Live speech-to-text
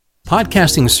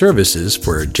Podcasting services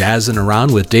for Jazzin'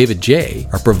 Around with David Jaye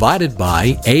are provided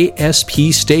by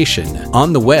ASP Station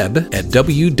on the web at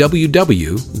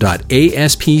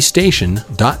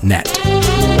www.aspstation.net.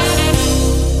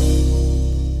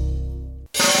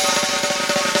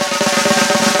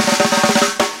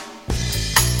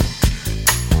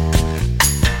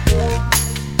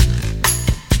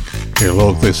 Hey,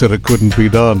 look, they said it couldn't be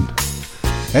done.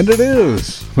 And it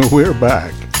is. We're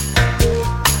back.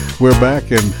 We're back,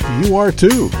 and you are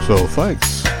too, so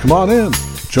thanks. Come on in.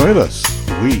 Join us.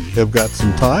 We have got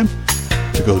some time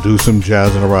to go do some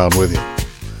jazzing around with you.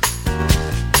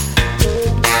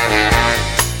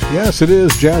 Yes, it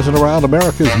is Jazzin' Around,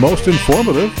 America's most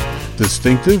informative,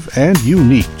 distinctive, and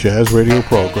unique jazz radio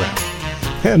program.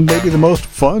 And maybe the most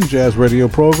fun jazz radio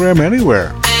program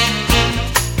anywhere.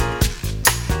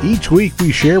 Each week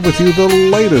we share with you the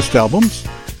latest albums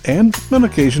and an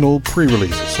occasional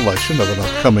pre-release selection of an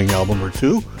upcoming album or two.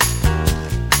 You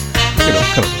know,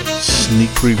 kind of a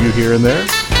sneak preview here and there.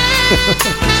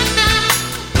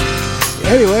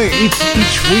 Anyway, each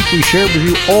week we share with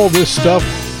you all this stuff,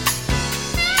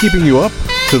 keeping you up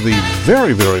to the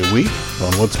very, very week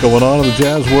on what's going on in the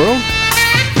jazz world.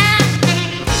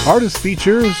 Artist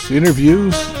features,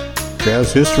 interviews,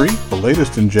 jazz history, the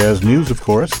latest in jazz news, of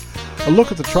course, a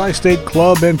look at the tri-state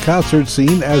club and concert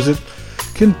scene as it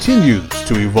continues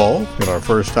to evolve in our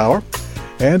first hour,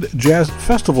 and jazz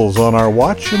festivals on our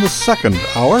watch in the second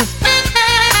hour,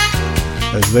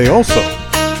 as they also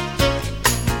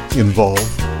involve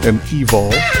and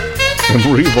evolve and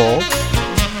revolve.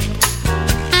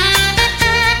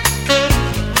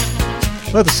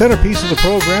 But the centerpiece of the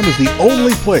program is the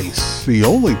only place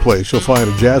you'll find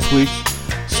a JazzWeek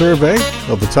survey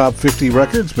of the top 50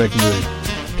 records making the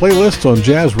playlist on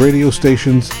jazz radio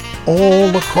stations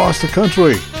all across the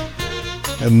country.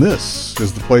 And this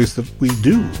is the place that we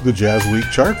do the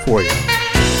JazzWeek chart for you.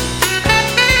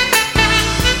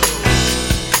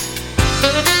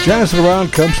 Jazzin'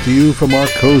 Around comes to you from our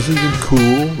cozy and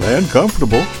cool and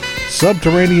comfortable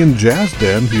subterranean jazz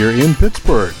den here in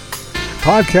Pittsburgh.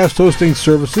 Podcast hosting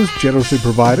services generously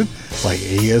provided by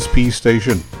ASP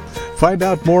Station. Find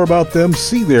out more about them,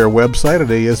 see their website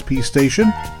at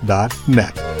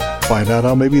aspstation.net. Find out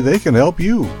how maybe they can help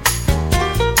you.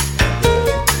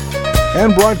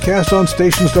 And broadcast on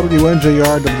stations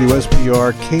WNJR,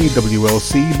 WSPR,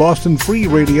 KWLC, Boston Free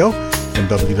Radio, and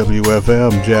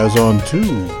WWFM Jazz on 2.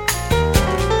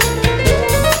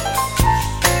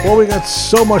 Well, we got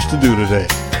so much to do today.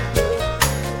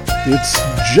 It is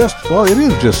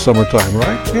just summertime,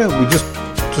 right? Yeah, we just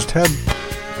had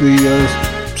the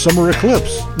summer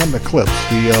eclipse. Not an eclipse,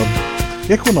 the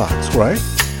equinox, right?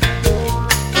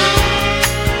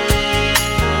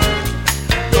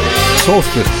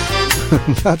 Solstice.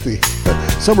 Not the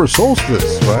summer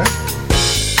solstice, right?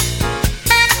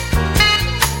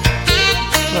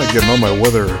 I'm getting all my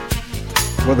weather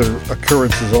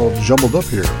occurrences all jumbled up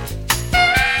here.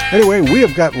 Anyway, we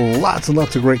have got lots and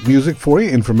lots of great music for you,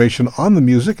 information on the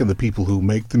music and the people who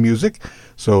make the music.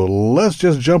 So let's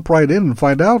just jump right in and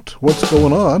find out what's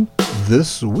going on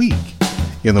this week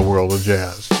in the world of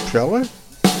jazz, shall we?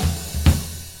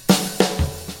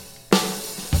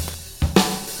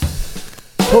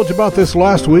 Told you about this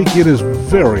last week. It is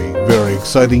very, very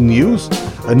exciting news.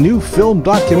 A new film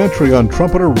documentary on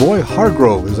trumpeter Roy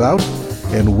Hargrove is out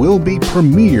and will be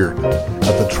premiered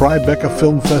at the Tribeca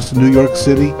Film Fest in New York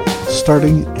City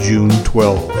starting June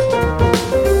 12.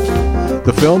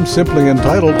 The film, simply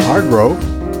entitled Hargrove,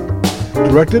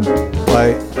 directed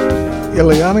by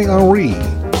Eliane Henry,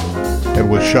 and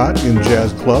was shot in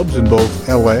jazz clubs in both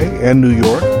LA and New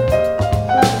York,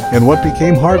 and what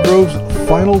became Hargrove's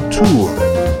final tour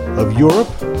of Europe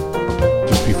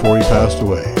just before he passed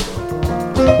away.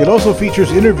 It also features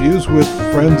interviews with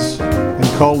friends and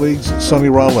colleagues Sonny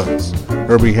Rollins,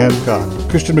 Herbie Hancock,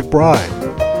 Christian McBride,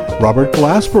 Robert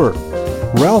Glasper,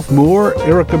 Ralph Moore,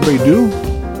 Erykah Badu,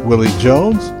 Willie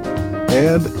Jones,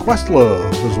 and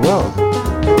Questlove as well.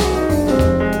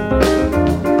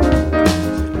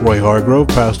 Roy Hargrove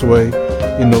passed away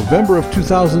in November of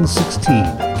 2016,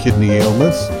 kidney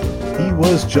ailments. He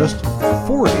was just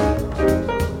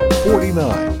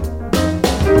 49.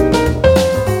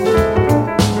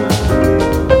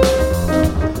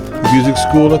 Music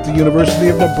School at the University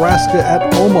of Nebraska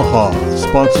at Omaha is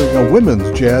sponsoring a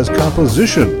women's jazz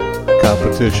composition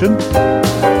competition.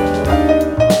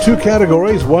 2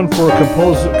 categories, one for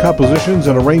compositions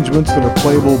and arrangements that are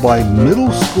playable by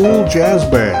middle school jazz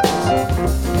bands.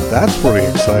 That's pretty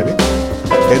exciting.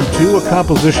 And 2, a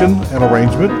composition and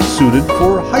arrangement suited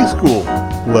for high school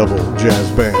level jazz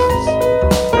bands.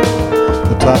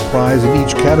 The top prize in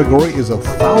each category is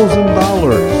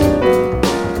 $1,000.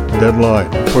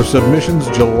 Deadline for submissions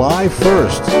July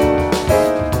 1st.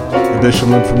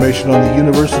 Additional information on the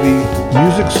University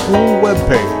Music School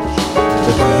webpage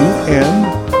at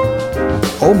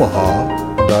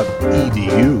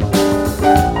unomaha.edu.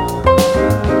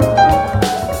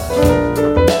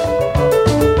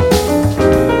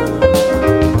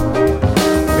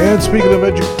 And speaking of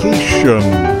education,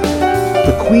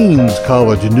 the Queens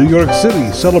College in New York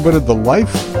City celebrated the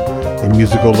life and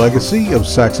musical legacy of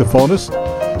saxophonist,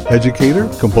 educator,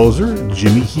 composer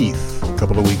Jimmy Heath a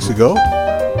couple of weeks ago.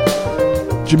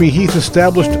 Jimmy Heath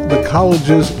established the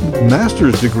college's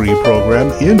master's degree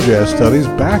program in jazz studies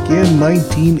back in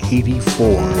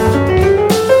 1984.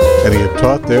 And he had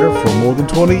taught there for more than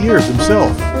 20 years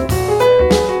himself.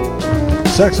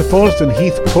 Saxophonist and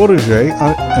Heath protege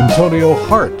Antonio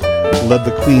Hart led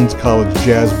the Queens College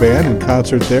Jazz Band in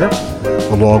concert there,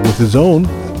 along with his own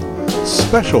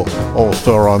special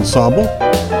all-star ensemble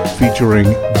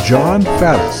featuring John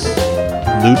Faddis,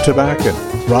 Lou Tabakin,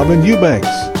 Robin Eubanks,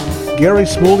 Gary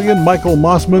Smulyan, Michael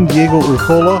Mossman, Diego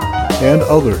Urcola, and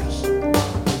others.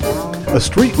 A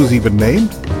street was even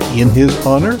named in his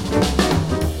honor.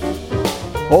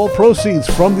 All proceeds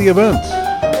from the event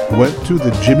went to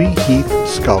the Jimmy Heath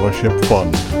Scholarship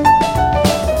Fund.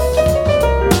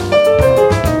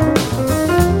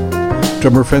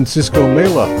 Drummer Francisco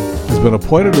Mela has been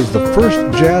appointed as the first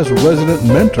jazz resident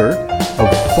mentor of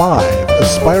 5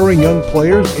 aspiring young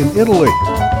players in Italy.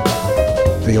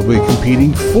 They'll be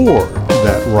competing for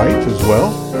that right as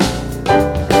well.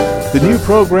 The new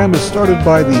program is started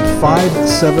by the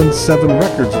 577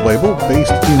 Records label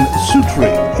based in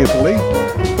Sutri, Italy.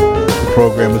 The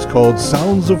program is called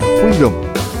Sounds of Freedom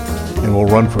and will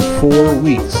run for 4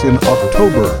 weeks in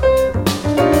October.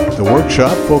 The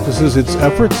workshop focuses its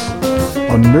efforts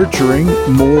on nurturing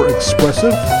more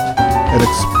expressive and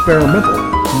experimental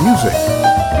music.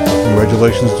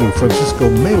 Congratulations to Francisco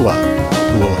Mela,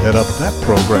 who will head up that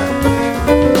program.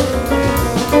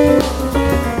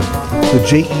 The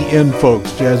JEN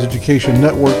folks, Jazz Education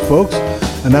Network folks,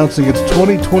 announcing its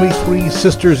 2023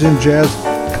 Sisters in Jazz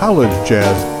College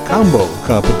Jazz Combo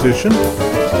Competition.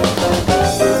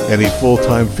 Any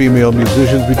full-time female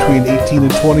musicians between 18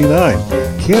 and 29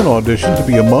 can audition to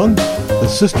be among the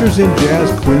Sisters in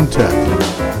Jazz Quintet,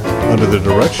 under the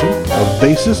direction of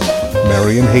bassist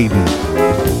Marion Hayden.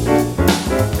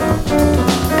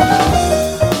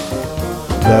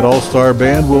 That all-star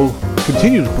band will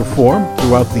continue to perform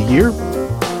throughout the year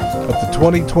at the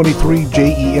 2023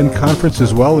 JEN Conference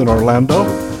as well in Orlando,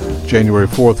 January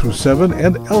 4 through 7,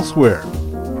 and elsewhere.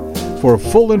 For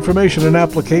full information and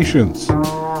applications,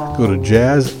 go to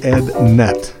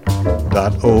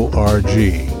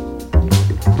jazzednet.org.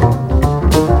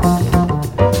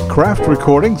 Kraft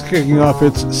Recordings kicking off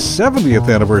its 70th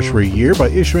anniversary year by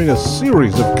issuing a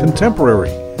series of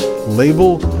contemporary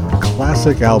label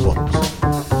classic albums.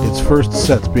 Its first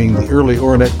sets being the early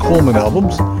Ornette Coleman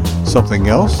albums, Something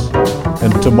Else,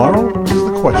 and Tomorrow is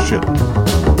the Question.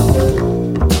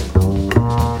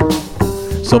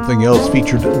 Something Else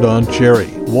featured Don Cherry,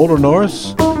 Walter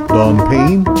Norris, Don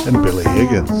Payne, and Billy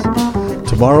Higgins.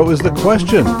 Tomorrow is the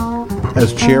Question,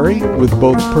 as Cherry with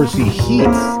both Percy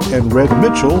Heath and Red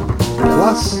Mitchell,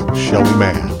 plus Shelly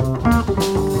Manne.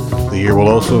 The year will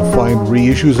also find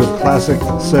reissues of classic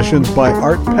sessions by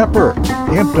Art Pepper,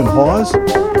 Hampton Hawes,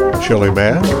 Shelly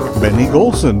Manne, Benny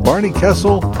Golson, Barney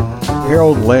Kessel,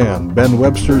 Harold Land, Ben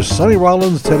Webster, Sonny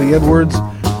Rollins, Teddy Edwards,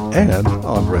 and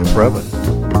Andre Previn.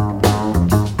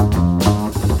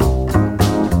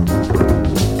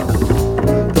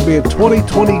 There'll be a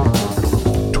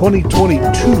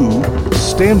 2022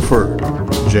 Stanford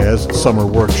Jazz Summer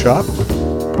Workshop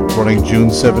running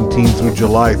June 17 through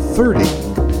July 30.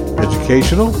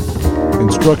 Educational,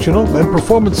 instructional, and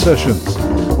performance sessions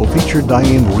will feature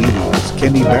Diane Reeves,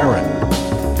 Kenny Barron,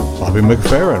 Bobby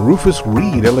McFerrin, Rufus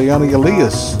Reed, Eliana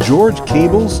Elias, George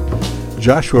Cables,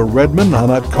 Joshua Redman,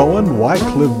 Anat Cohen,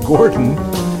 Wycliffe Gordon,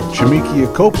 Shamikia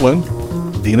Copeland,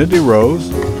 Dina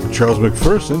DeRose, Charles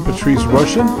McPherson, Patrice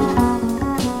Rushen,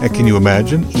 and can you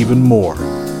imagine, even more.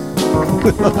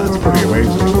 That's pretty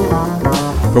amazing.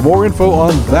 For more info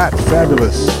on that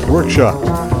fabulous workshop,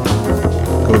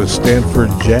 go to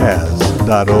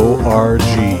stanfordjazz.org.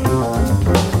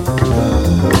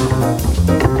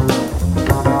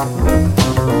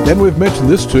 Then we've mentioned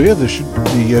this to you,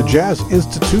 the Jazz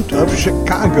Institute of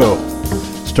Chicago,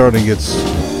 starting its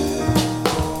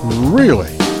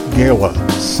really gala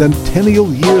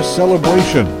centennial year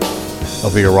celebration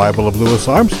of the arrival of Louis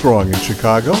Armstrong in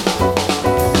Chicago.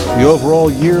 The overall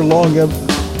year-long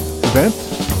event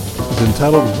is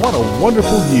entitled What a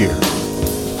Wonderful Year,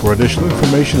 For additional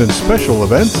information and special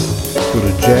events, go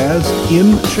to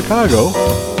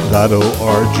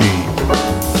jazzinchicago.org.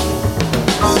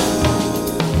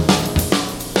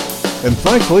 And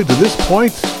thankfully, to this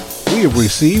point, we have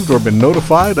received or been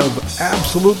notified of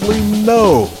absolutely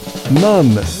none,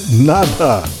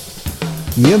 nada,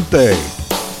 niente,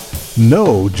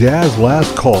 no Jazz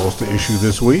Last Calls to issue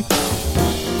this week.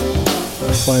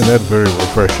 I find that very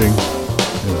refreshing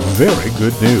and very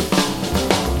good news.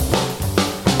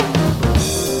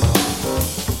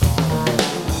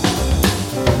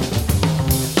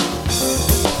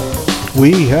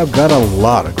 We have got a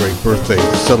lot of great birthdays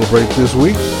to celebrate this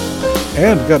week,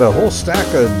 and got a whole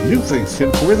stack of new things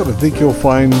in for you that I think you'll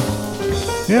find,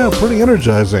 pretty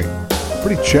energizing,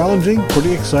 pretty challenging,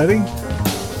 pretty exciting,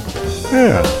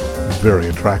 and very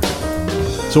attractive.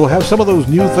 So we'll have some of those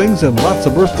new things and lots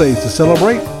of birthdays to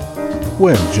celebrate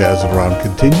when Jazzin Around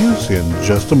continues in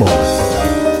just a moment.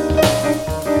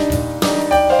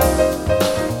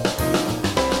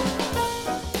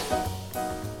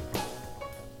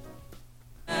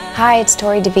 Hi, it's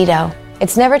Tori DeVito.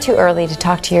 It's never too early to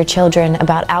talk to your children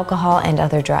about alcohol and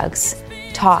other drugs.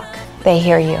 Talk. They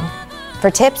hear you.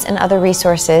 For tips and other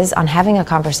resources on having a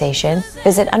conversation,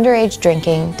 visit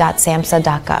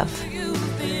underagedrinking.samhsa.gov.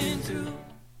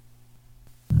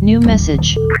 New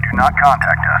message. If you do not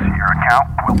contact us, your account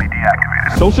will be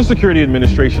deactivated. Social Security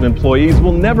Administration employees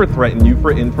will never threaten you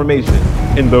for information.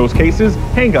 In those cases,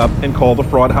 hang up and call the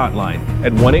fraud hotline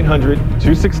at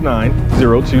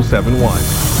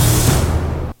 1-800-269-0271.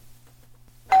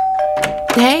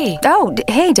 Hey. Oh,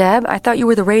 hey, Deb. I thought you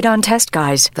were the radon test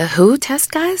guys. The who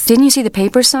test guys? Didn't you see the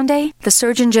papers Sunday? The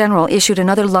Surgeon General issued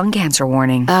another lung cancer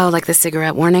warning. Oh, like the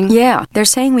cigarette warning? Yeah. They're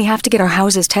saying we have to get our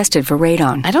houses tested for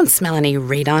radon. I don't smell any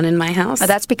radon in my house.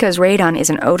 That's because radon is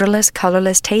an odorless,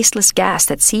 colorless, tasteless gas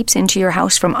that seeps into your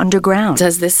house from underground.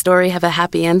 Does this story have a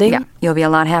happy ending? Yeah. You'll be a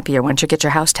lot happier once you get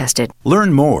your house tested.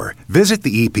 Learn more. Visit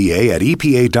the EPA at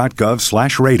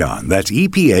epa.gov/radon. That's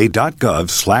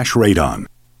epa.gov/radon.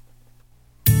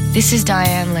 This is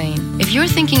Diane Lane. If you're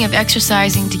thinking of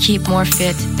exercising to keep more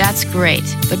fit, that's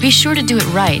great. But be sure to do it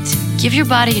right. Give your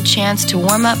body a chance to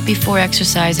warm up before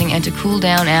exercising and to cool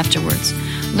down afterwards.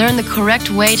 Learn the correct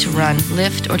way to run,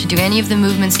 lift, or to do any of the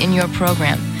movements in your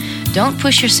program. Don't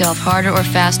push yourself harder or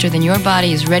faster than your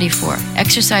body is ready for.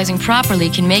 Exercising properly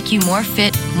can make you more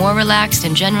fit, more relaxed,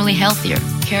 and generally healthier.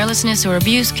 Carelessness or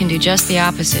abuse can do just the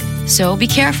opposite. So be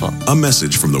careful. A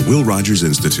message from the Will Rogers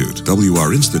Institute,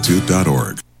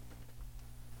 wrinstitute.org.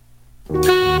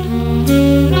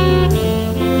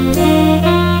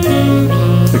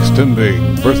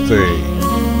 Extending birthday,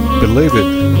 belated.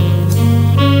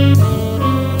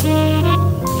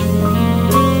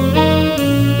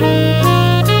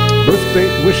 Birthday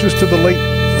wishes to the late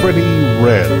Freddie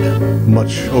Redd,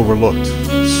 much overlooked,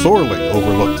 sorely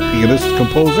overlooked pianist,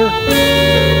 composer.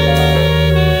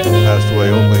 Passed away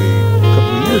only a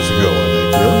couple of years ago, I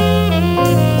think, really.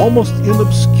 Almost in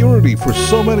obscurity for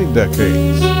so many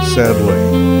decades, sadly.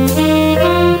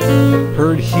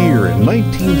 Heard here in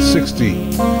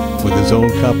 1960 with his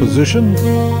own composition,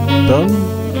 done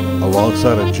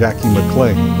alongside of Jackie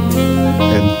McLean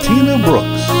and Tina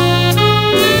Brooks.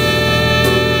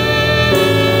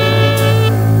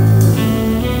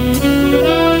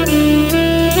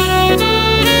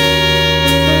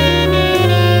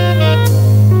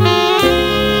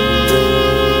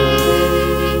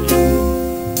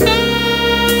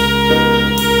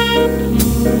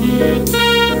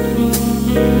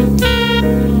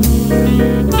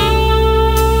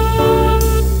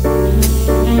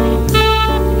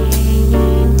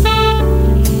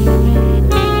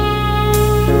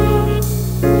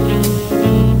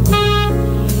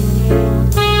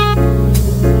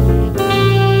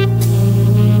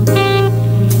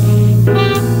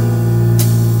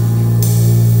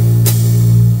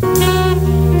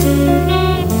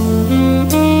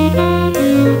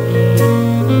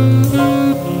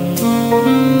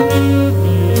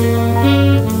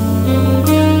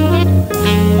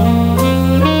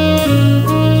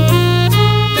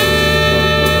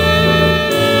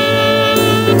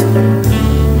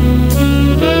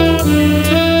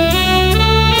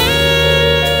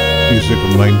 Music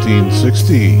from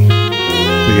 1960.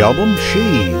 The album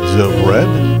Shades of Red.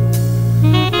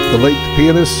 The late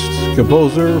pianist,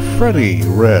 composer Freddie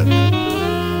Redd.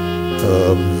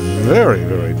 Very,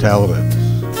 very talented,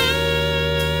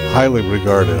 highly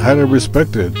regarded, highly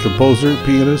respected composer,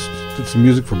 pianist. Did some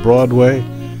music for Broadway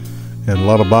and a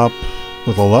lot of bop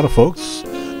with a lot of folks.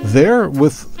 There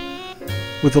with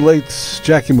the late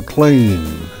Jackie McLean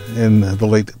and the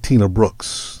late Tina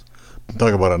Brooks.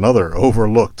 Talk about another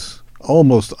overlooked,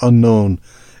 almost unknown,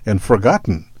 and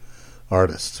forgotten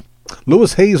artist.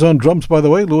 Louis Hayes on drums, by the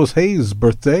way. Louis Hayes'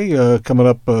 birthday coming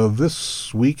up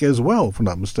this week as well, if I'm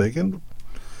not mistaken.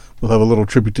 We'll have a little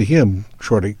tribute to him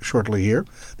shortly here.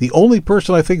 The only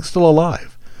person I think still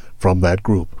alive from that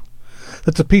group.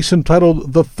 That's a piece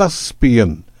entitled The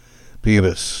Thespian.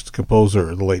 Pianist,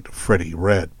 composer, the late Freddie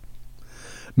Redd.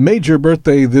 Major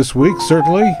birthday this week,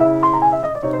 certainly.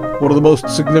 One of the most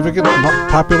significant,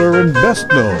 popular, and best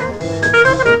known.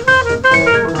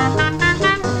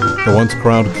 The once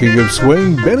crowned king of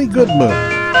swing, Benny Goodman.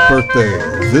 Birthday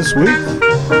this week.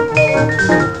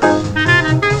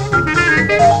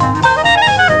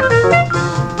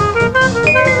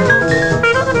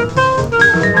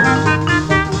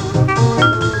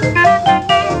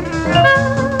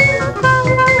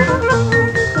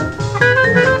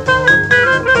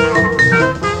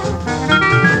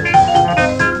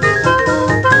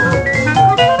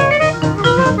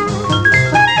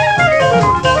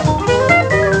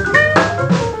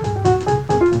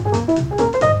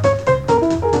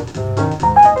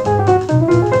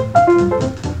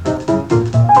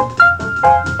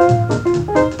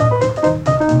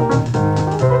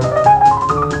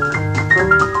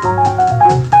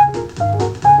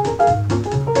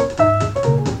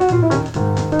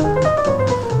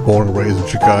 Born and raised in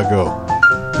Chicago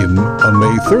on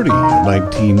May 30,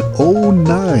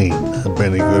 1909,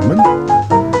 Benny Goodman.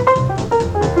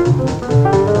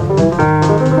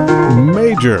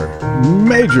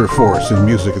 Major force in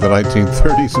music in the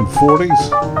 1930s and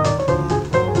 40s.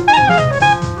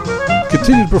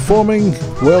 Continued performing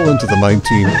well into the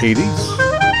 1980s.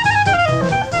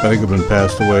 Benny Goodman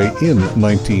passed away in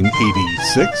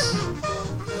 1986.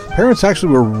 Parents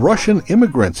actually were Russian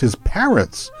immigrants. His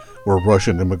parents were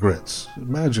Russian immigrants.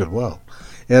 Imagine, wow.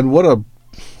 And what a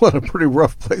pretty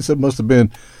rough place it must have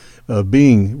been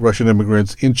being Russian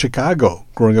immigrants in Chicago,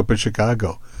 growing up in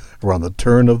Chicago around the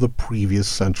turn of the previous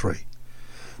century.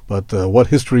 But what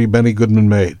history Benny Goodman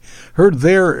made. Heard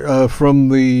there from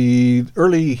the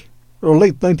early or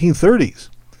late 1930s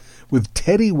with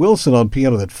Teddy Wilson on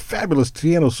piano, that fabulous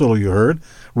piano solo you heard.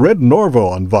 Red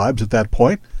Norvo on vibes at that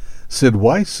point. Sid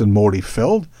Weiss and Morty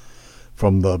Feld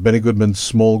from the Benny Goodman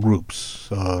Small Groups.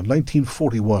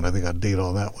 1941, I think I date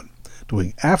on that one.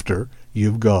 Doing After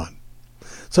You've Gone.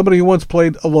 Somebody who once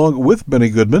played along with Benny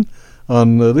Goodman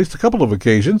on at least a couple of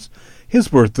occasions. His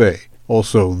birthday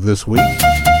also this week.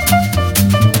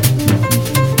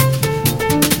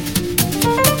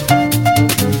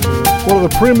 One of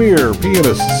the premier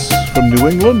pianists from New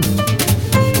England,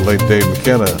 the late Dave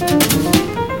McKenna.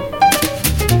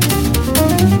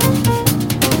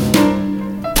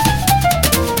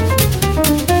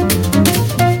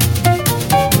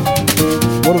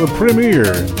 One of the premier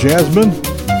jazzmen,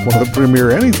 one of the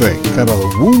premier anything, kind of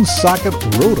Woonsocket,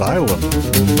 Rhode Island.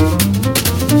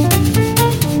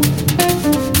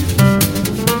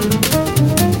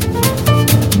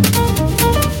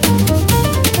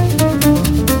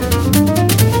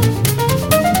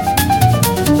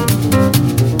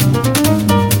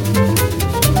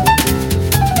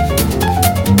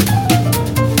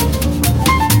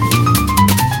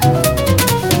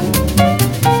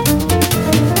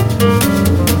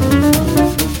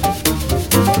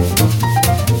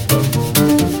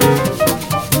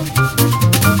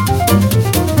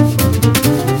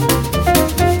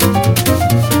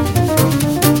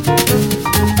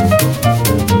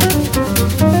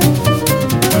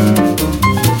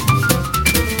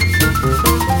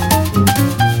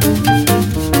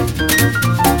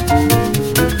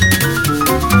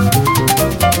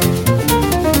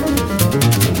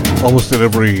 Almost in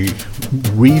every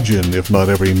region, if not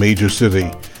every major city,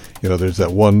 you know, there's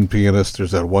that one pianist,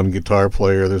 there's that one guitar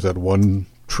player, there's that one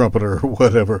trumpeter or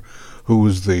whatever, who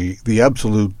is the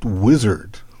absolute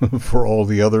wizard for all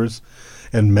the others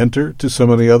and mentor to so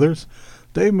many others.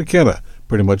 Dave McKenna,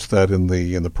 pretty much that in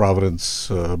the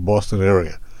Providence, Boston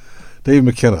area. Dave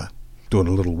McKenna doing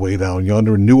a little way down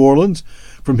yonder in New Orleans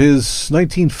from his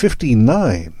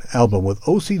 1959 album with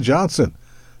O.C. Johnson.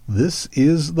 This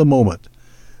is the Moment.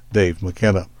 Dave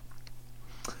McKenna.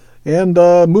 And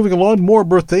moving along, more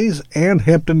birthdays. Ann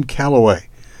Hampton Calloway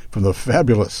from the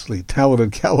fabulously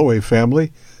talented Calloway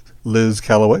family. Liz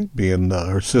Calloway being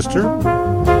her sister.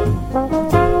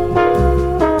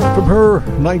 From her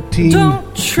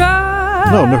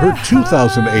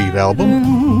 2008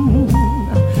 album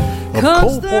of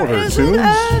Cole Porter tunes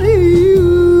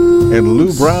and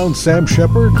Lou Brown, Sam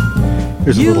Shepard.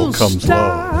 Here's a little Comes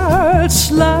Low.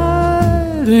 Sliding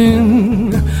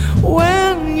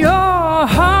when your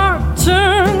heart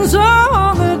turns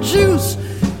on, the juice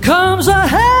comes a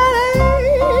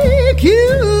headache.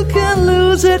 You can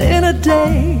lose it in a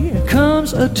day.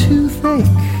 Comes a toothache.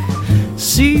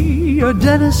 see your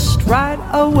dentist right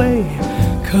away.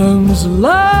 Comes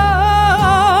love,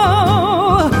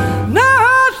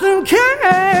 nothing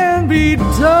can be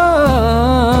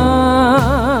done.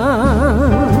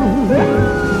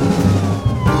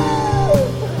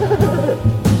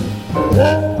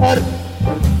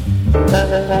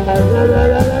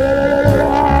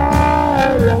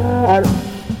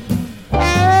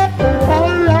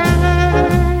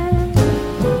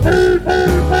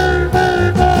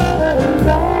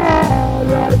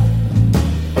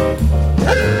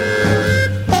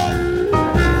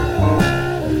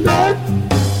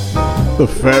 The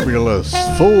fabulous,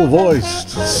 full-voiced,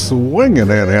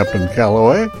 swinging Ann Hampton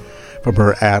Callaway from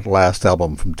her At Last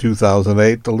album from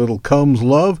 2008, A Little Comes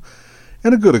Love,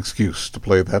 and a good excuse to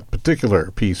play that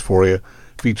particular piece for you,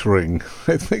 featuring,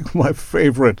 I think, my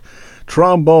favorite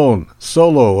trombone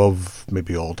solo of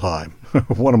maybe all time.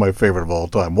 One of my favorite of all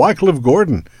time. Wycliffe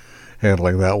Gordon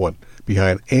handling that one.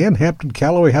 Behind Ann Hampton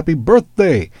Callaway, happy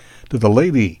birthday to the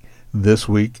lady this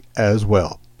week as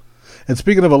well. And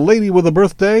speaking of a lady with a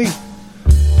birthday,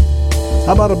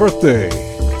 how about a birthday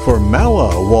for Mala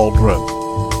Waldron?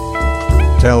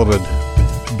 Talented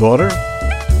daughter.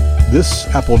 This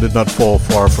apple did not fall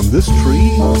far from this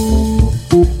tree.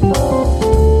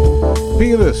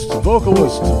 Pianist,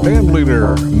 vocalist,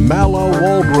 bandleader Mala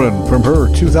Waldron from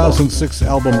her 2006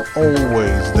 album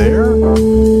Always There.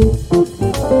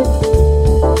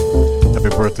 Happy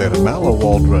birthday to Mala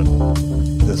Waldron.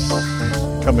 This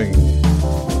coming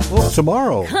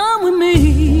tomorrow. Come with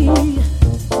me,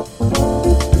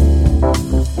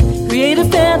 create a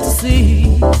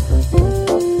fantasy,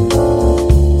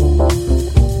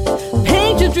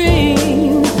 paint your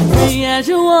dream, free as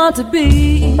you want to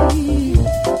be,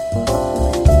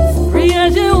 free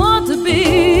as you want to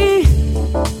be.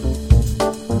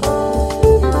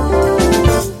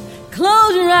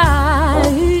 Close your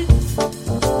eyes,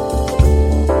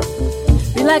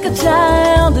 be like a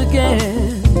child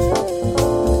again.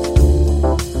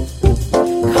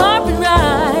 Carpet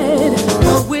ride,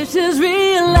 your wishes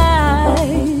realized.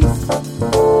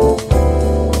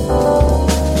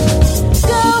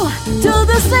 Go to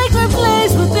the sacred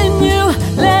place within you.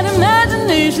 Let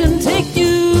imagination take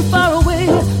you far away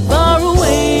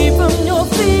from your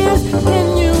fears.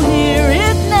 Can you hear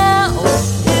it now?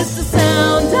 It's the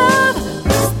sound of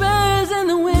whispers in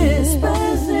the wind.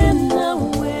 Whispers in the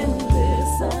wind.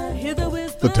 Listen, hear the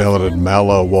whisper. The talented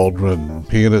Mala Waldron,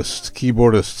 pianist,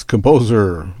 keyboardist,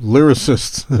 composer,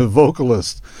 lyricist,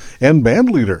 vocalist, and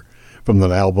bandleader from the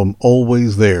album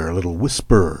Always There, A Little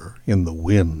Whisper in the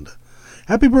Wind.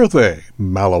 Happy birthday,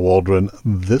 Mala Waldron,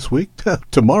 this week,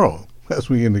 tomorrow, as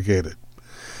we indicated.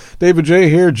 David Jaye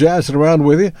here, jazzing around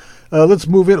with you. Let's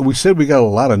move in. We said we got a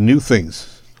lot of new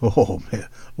things. Oh, man,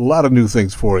 a lot of new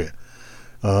things for you.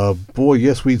 Boy,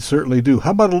 yes, we certainly do.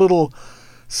 How about a little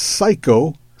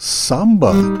psycho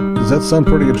samba? Does that sound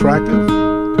pretty attractive?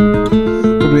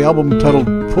 From the album titled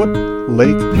Put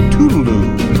Lake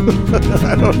Toodaloo.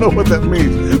 I don't know what that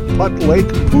means. Put Lake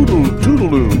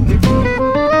Toodaloo.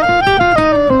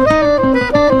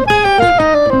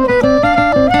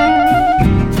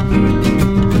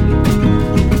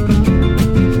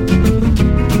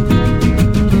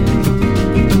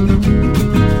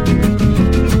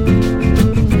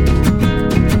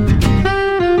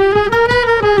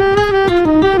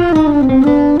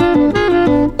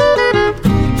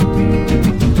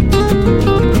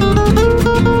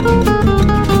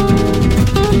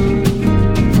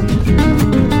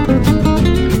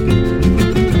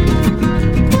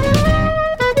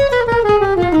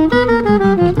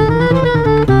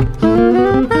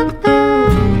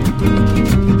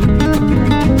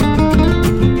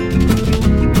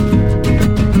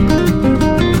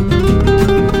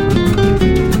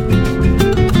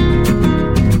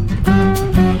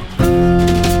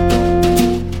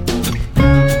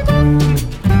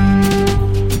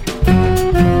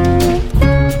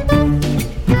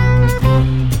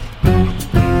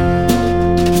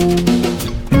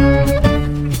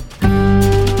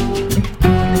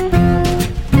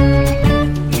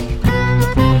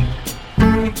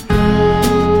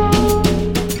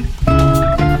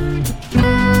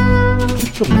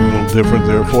 Different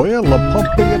there for you, La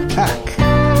Pumpy Attack,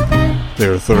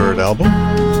 their third album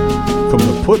from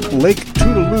the Put Lake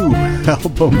Toodaloo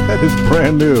album that is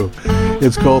brand new.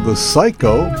 It's called the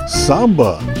Psycho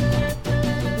Samba.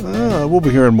 We'll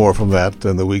be hearing more from that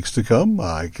in the weeks to come.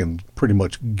 I can pretty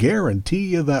much guarantee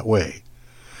you that way.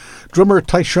 Drummer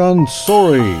Tyshawn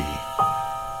Sorey,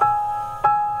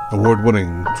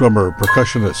 award-winning drummer,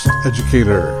 percussionist,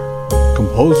 educator,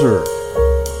 composer.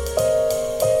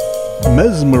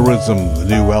 Mesmerism, the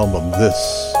new album, this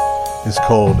is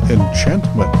called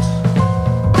Enchantment.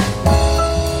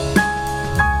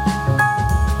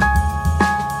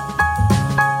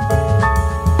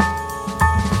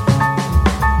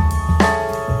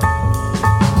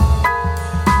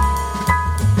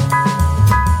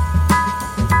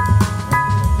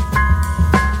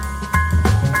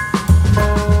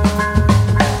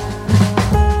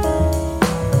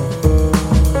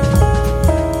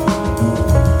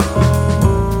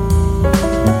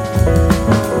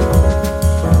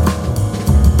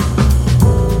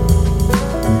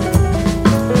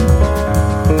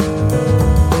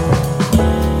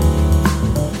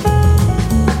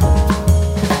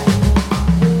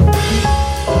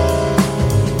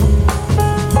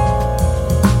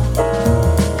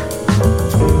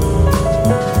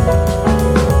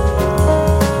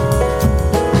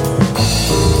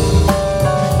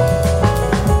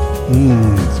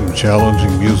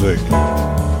 Challenging music,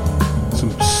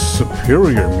 some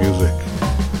superior music.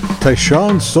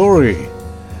 Tyshawn Sorey,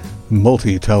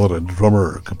 multi-talented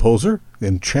drummer, composer,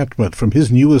 Enchantment from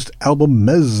his newest album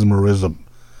Mesmerism,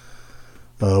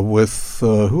 with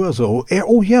who else?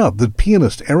 The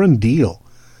pianist Aaron Deal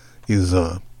is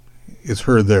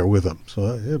heard there with him.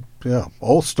 So yeah,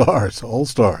 all stars.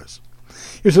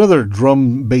 Here's another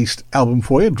drum-based album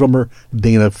for you. Drummer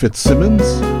Dana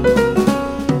Fitzsimmons.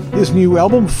 His new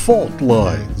album, Fault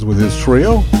Lines, with his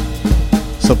trio.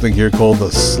 Something here called the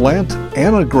Slant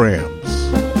Anagrams.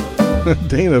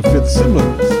 Dana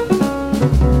Fitzsimmons.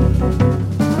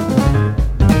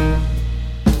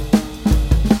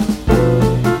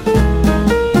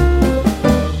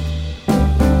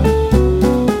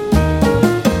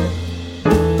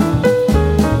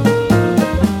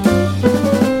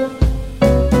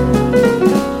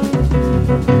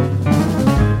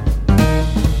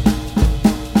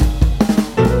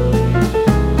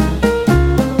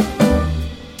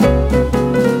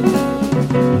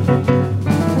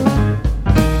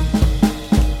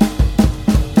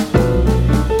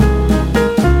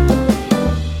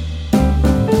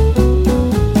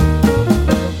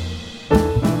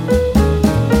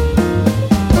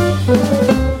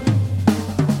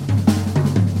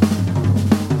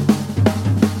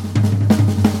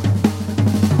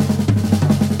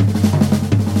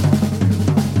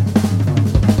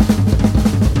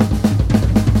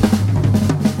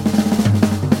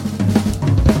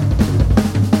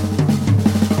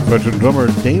 Veteran drummer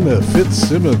Dana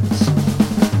Fitzsimmons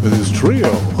with his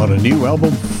trio on a new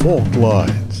album, Fault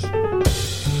Lines.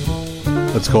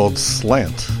 It's called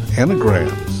Slant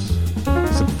Anagrams.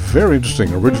 Some very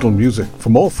interesting original music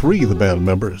from all three of the band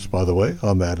members, by the way,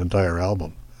 on that entire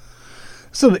album.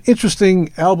 It's an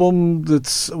interesting album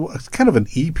that's kind of an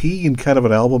EP and kind of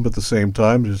an album at the same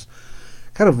time. There's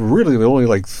kind of really only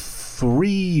like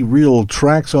 3 real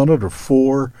tracks on it, or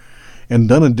 4, and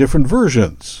done in different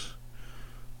versions.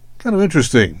 Kind of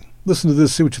interesting. Listen to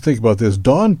this, see what you think about this.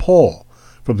 Don Paul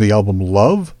from the album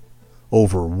Love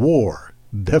Over War.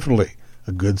 Definitely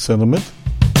a good sentiment.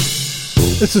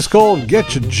 This is called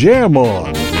Get Your Jam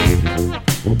On.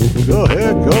 Go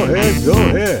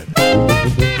ahead.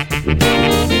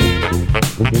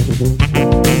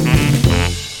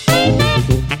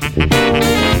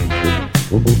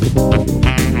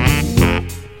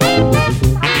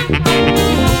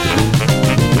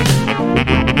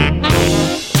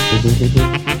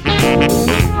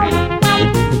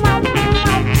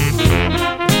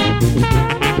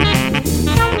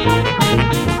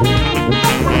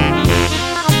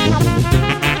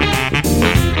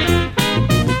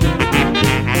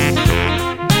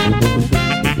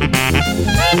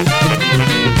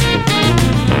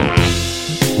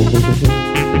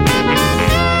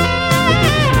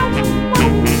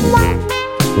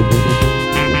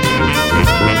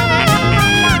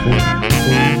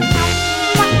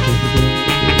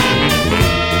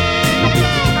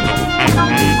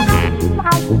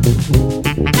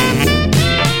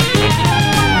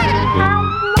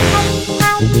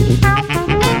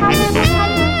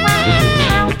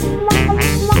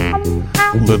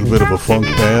 Little bit of a funk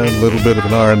band, little bit of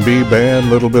an R&B band,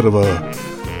 little bit of a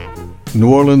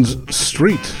New Orleans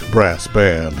street brass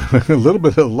band. A little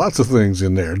bit of lots of things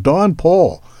in there. Don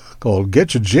Paul, called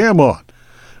Get Your Jam On,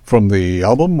 from the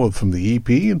album, from the EP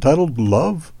entitled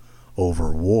Love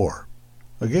Over War.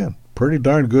 Again, pretty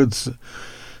darn good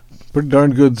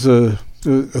a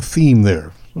theme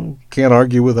there. So can't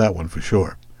argue with that one for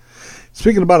sure.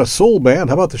 Speaking about a soul band,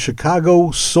 how about the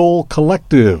Chicago Soul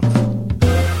Collective?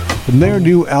 From their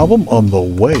new album, On the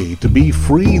Way to Be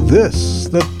Free, this,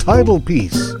 the title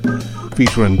piece,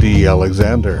 featuring D.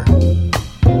 Alexander.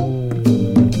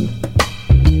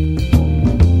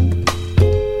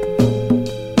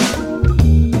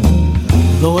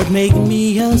 Lord, make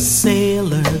me a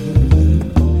sailor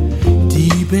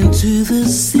deep into the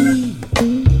sea,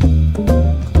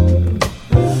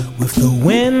 with the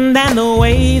wind and the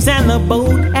waves and the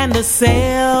boat and the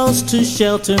sails to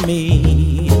shelter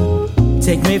me.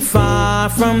 Take me far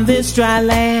from this dry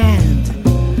land.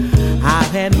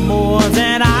 I've had more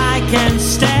than I can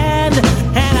stand,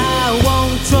 and I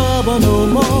won't trouble no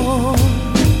more.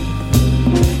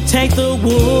 Take the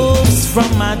wolves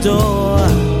from my door.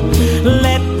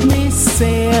 Let me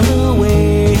sail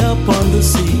away upon the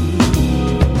sea,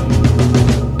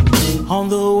 on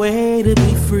the way to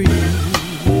be free.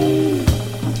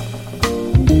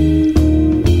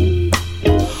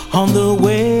 On the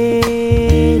way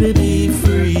to be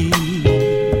free.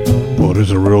 Well,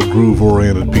 there's a real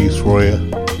groove-oriented piece for you.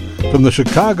 From the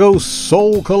Chicago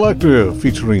Soul Collective,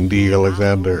 featuring Dee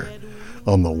Alexander,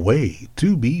 On the Way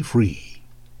to Be Free.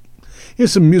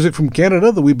 Here's some music from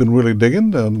Canada that we've been really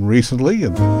digging recently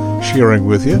and sharing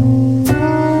with you.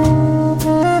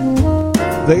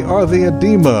 They are the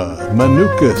Edema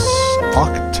Manukas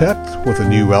Octet with a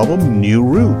new album, New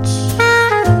Roots.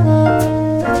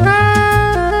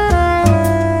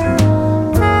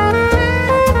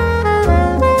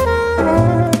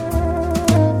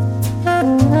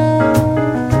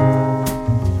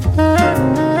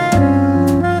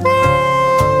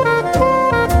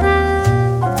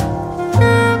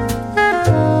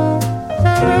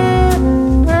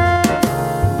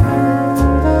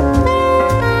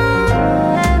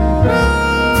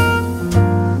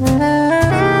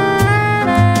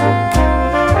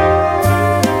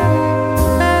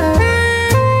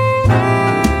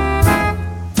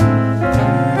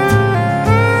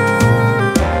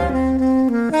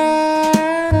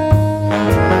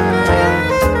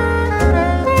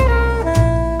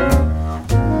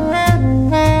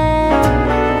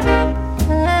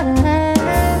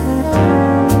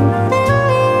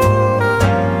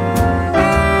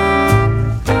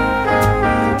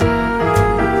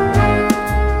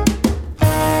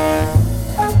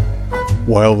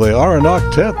 While they are an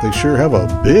octet, they sure have a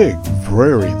big,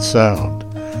 varied sound.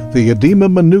 The Edema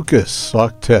Manukas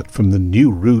Octet from the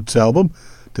New Roots album,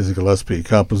 Dizzy Gillespie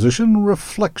composition,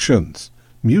 Reflections.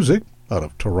 Music out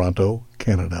of Toronto,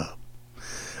 Canada.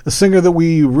 A singer that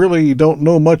we really don't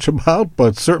know much about,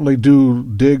 but certainly do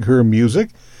dig her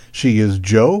music. She is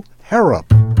Jo Harrop.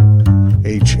 Harrop.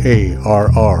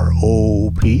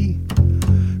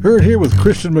 Heard here with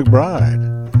Christian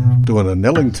McBride, doing a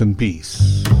Ellington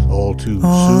piece. All too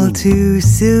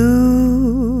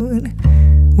soon,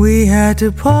 we had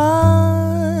to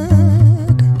part.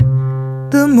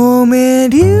 The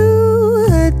moment you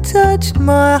had touched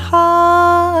my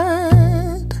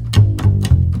heart,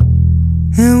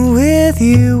 and with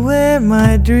you were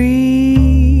my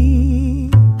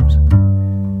dreams.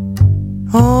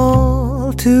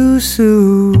 All too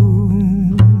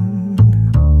soon.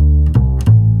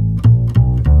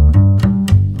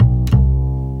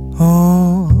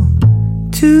 All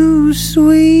too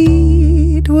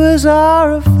sweet was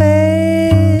our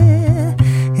affair,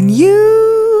 and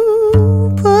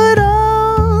you put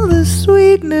all the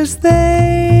sweetness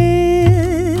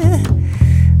there.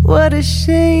 What a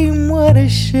shame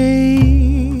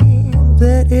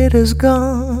that it has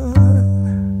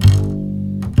gone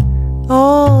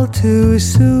all too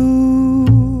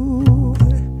soon.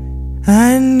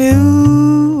 I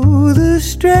knew the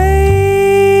strange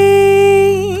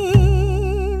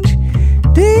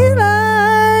delights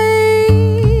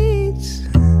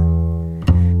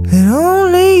that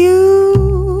only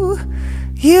you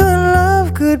and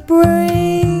love could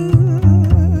bring.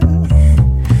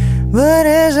 But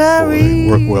as I read,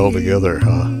 work well together,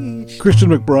 huh? Christian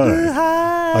McBride,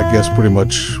 I guess, pretty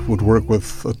much would work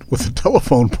with a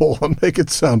telephone pole and make it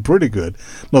sound pretty good.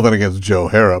 Nothing against Jo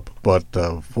Harrop, but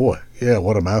boy, yeah,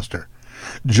 what a master.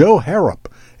 Jo Harrop,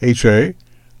 Harrop,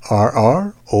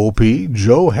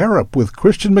 Jo Harrop with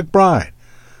Christian McBride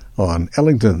on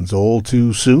Ellington's All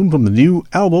Too Soon from the new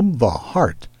album The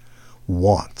Heart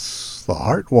Wants. The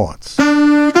Heart Wants.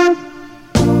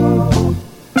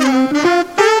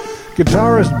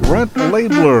 Guitarist Brent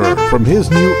Laidler from his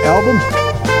new album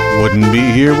Wouldn't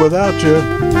Be Here Without You.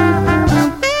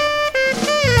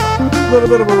 A little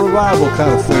bit of a revival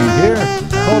kind of thing here,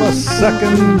 called A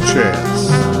Second Chance.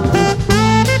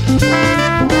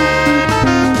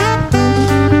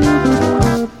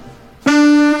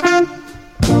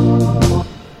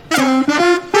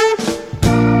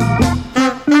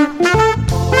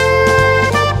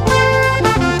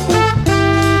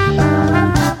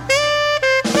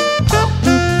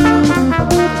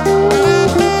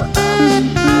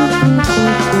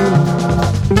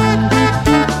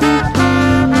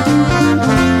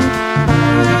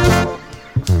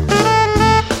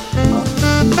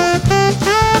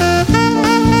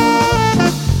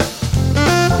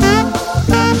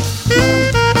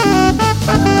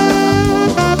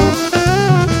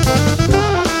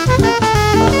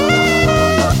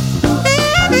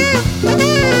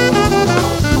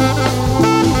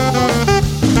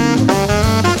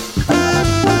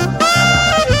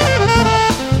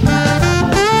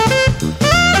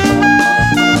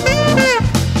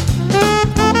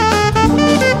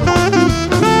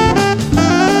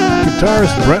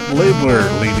 guitarist Brent Laidler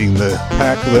leading the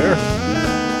pack there,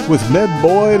 with Ned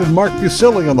Boyd and Mark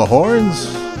Busili on the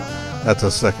horns. That's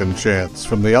A Second Chance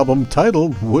from the album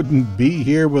titled Wouldn't Be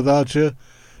Here Without You.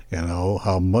 You know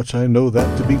how much I know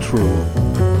that to be true.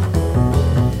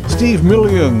 Steve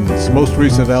Million's most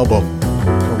recent album,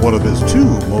 or one of his two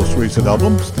most recent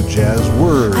albums, The Jazz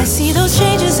Words. I see those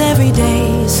changes every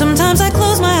day. Sometimes I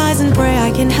close my eyes and pray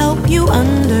I can help you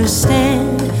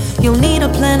understand. You'll need a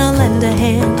plan, I'll lend a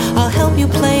hand. I'll help you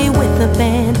play with the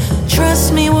band.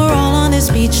 Trust me, we're all on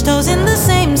this beach, toes in the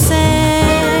same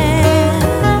sand.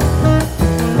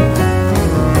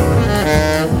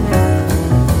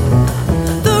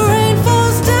 The rain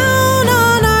falls down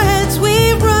on our heads,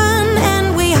 we run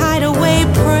and we hide away,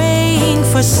 praying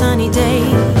for sunny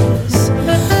days.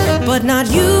 But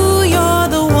not you, you're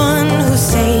the one who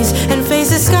stays and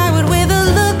faces skyward with a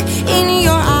look in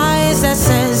your eyes that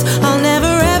says, I'll never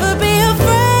ever be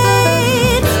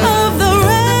afraid of the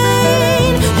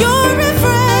rain. Your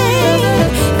refrain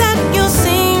that you'll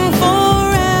sing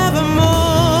forevermore.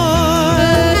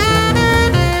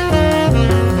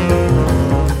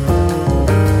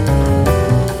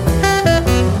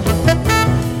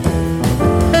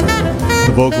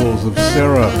 The vocals of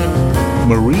Sarah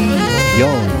Marie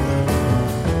Young.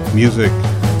 Music,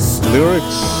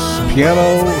 lyrics,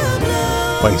 piano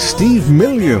by Steve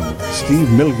Million.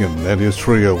 Steve Million and his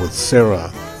trio with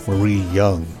Sarah Marie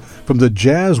Young from the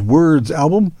Jazz Words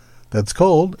album that's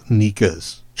called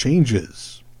Nika's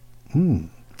Changes. How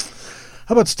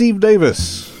about Steve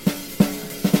Davis,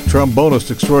 trombonist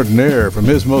extraordinaire, from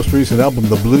his most recent album,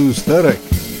 The Blues Aesthetic.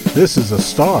 This is A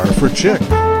Star for Chick.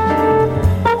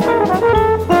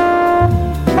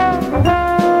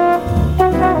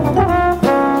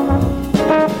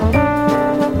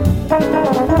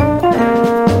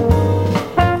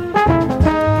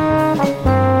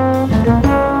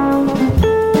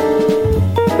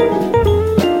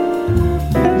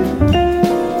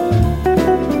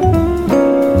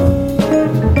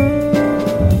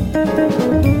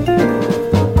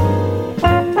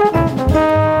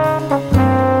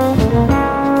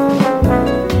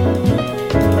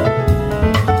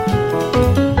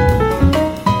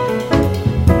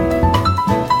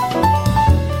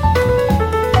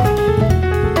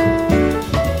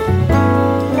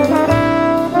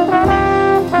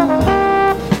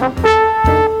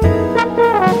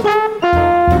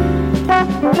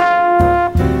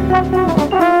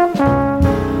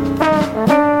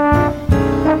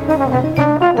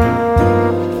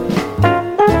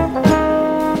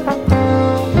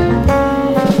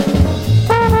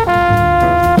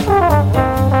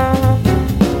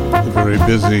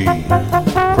 Busy,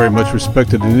 very much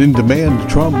respected and in-demand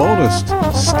trombonist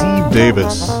Steve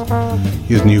Davis.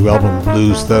 His new album,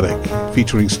 Blues Aesthetic,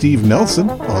 featuring Steve Nelson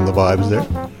on the vibes there.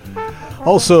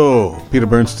 Also, Peter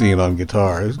Bernstein on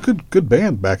guitar. It's a good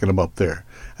band backing him up there.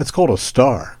 That's called A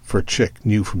Star for Chick,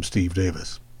 new from Steve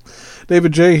Davis.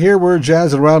 David Jaye here. We're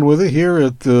jazzing around with it here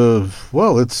at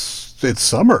it's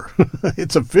summer.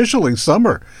 It's officially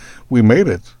summer. We made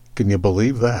it. Can you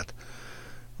believe that?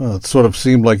 It sort of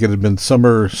seemed like it had been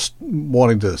summer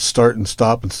wanting to start and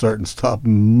stop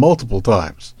multiple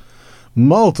times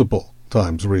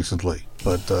recently.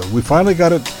 But we finally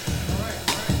got it,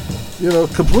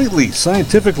 completely,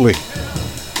 scientifically,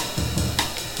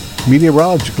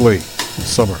 meteorologically,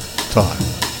 summertime.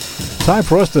 Time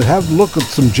for us to have a look at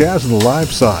some jazz on the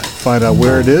live side, find out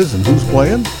where it is and who's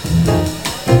playing.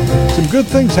 Some good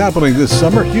things happening this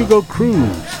summer. Hugo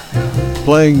Cruz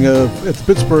playing at the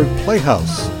Pittsburgh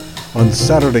Playhouse on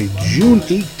Saturday, June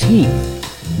 18th,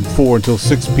 from 4 until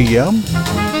 6 p.m.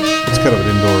 It's kind of an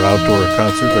indoor-outdoor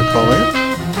concert, they're calling it.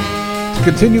 To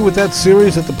continue with that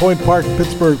series at the Point Park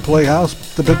Pittsburgh Playhouse,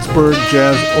 the Pittsburgh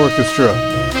Jazz Orchestra,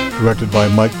 directed by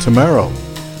Mike Tamaro,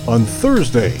 on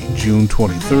Thursday, June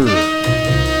 23rd.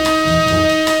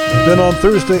 Then on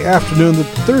Thursday afternoon, the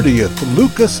 30th,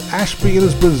 Lucas Ashby and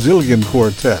his Brazilian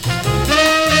Quartet.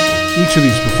 Each of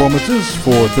these performances,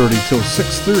 4:30 till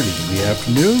 6:30 in the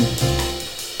afternoon.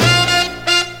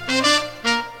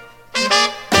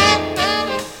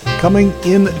 Coming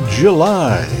in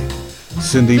July,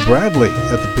 Cindy Bradley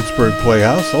at the Pittsburgh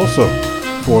Playhouse, also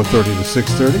 4:30 to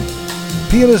 6:30.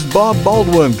 Pianist Bob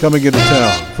Baldwin coming into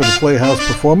town for the Playhouse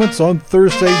performance on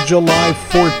Thursday, July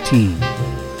 14.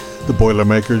 The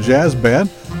Boilermaker Jazz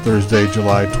Band, Thursday,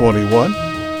 July 21.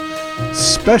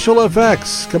 Special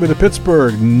Effects coming to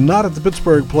Pittsburgh, not at the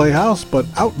Pittsburgh Playhouse, but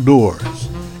outdoors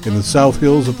in the South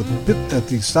Hills at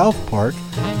the South Park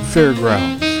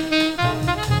Fairgrounds.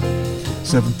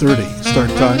 7:30 start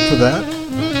time for that.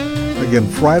 Again,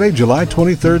 Friday, July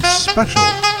 23rd, Special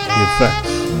Effects.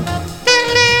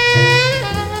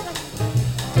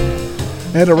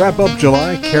 And to wrap up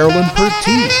July, Carolyn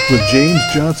Pertee with James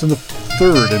Johnson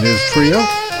III and his trio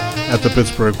at the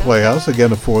Pittsburgh Playhouse,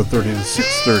 again a 4:30 to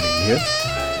 6:30 hit,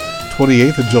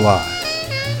 28th of July.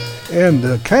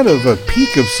 And kind of a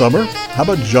peak of summer, how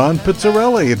about John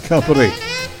Pizzarelli and company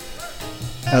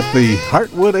at the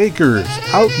Heartwood Acres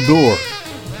Outdoor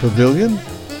Pavilion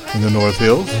in the North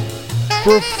Hills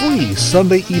for a free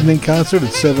Sunday evening concert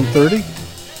at 7:30,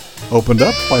 opened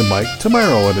up by Mike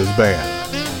Tamaro and his band.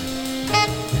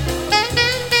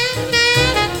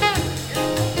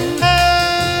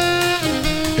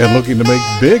 And looking to make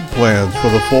big plans for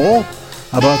the fall,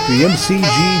 how about the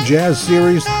MCG Jazz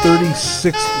Series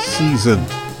 36th season?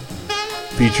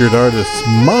 Featured artists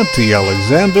Monty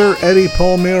Alexander, Eddie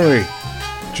Palmieri,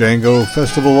 Django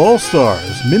Festival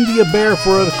All-Stars, Mindy Bear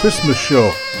for a Christmas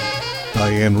show,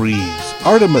 Diane Reeves,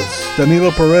 Artemis,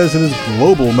 Danilo Perez and his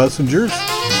Global Messengers,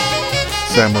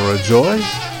 Samara Joy,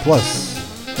 plus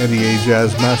NEA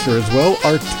Jazz Master as well,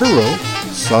 Arturo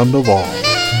Sandoval.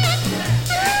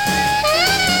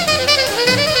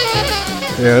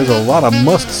 Yeah, there's a lot of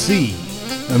must-see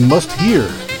and must-hear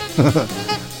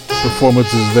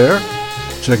performances there.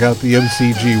 Check out the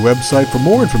MCG website for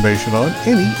more information on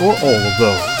any or all of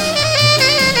those.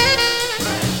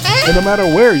 And no matter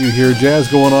where you hear jazz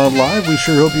going on live, we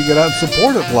sure hope you get out and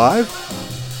support it live.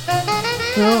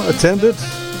 You know, attend it.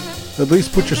 At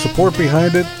least put your support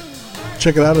behind it.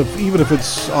 Check it out, even if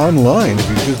it's online. If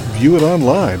you just view it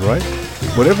online, right?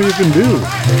 Whatever you can do.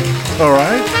 All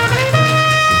right?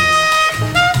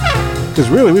 Because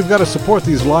really, we've got to support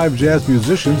these live jazz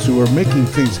musicians who are making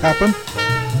things happen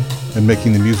and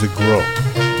making the music grow.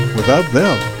 Without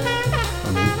them,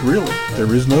 I mean, really,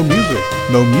 there is no music.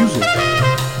 No music.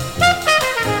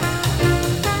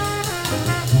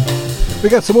 We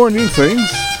got some more new things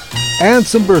and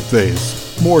some birthdays.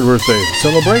 More birthdays to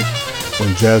celebrate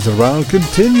when Jazzin' Around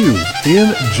continues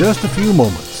in just a few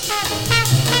moments.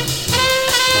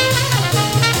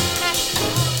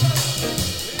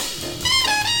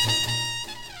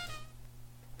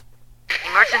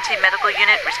 Emergency medical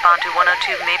unit, respond to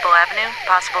 102 Maple Avenue,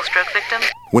 possible stroke victim.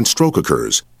 When stroke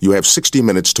occurs, you have 60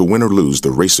 minutes to win or lose the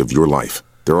race of your life.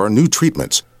 There are new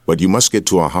treatments, but you must get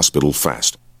to a hospital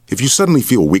fast. If you suddenly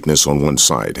feel weakness on one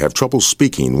side, have trouble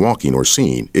speaking, walking, or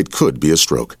seeing, it could be a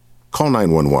stroke. Call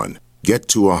 911. Get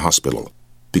to a hospital.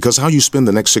 Because how you spend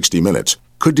the next 60 minutes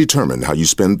could determine how you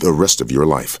spend the rest of your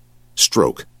life.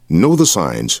 Stroke. Know the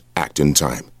signs. Act in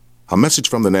time. A message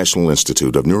from the National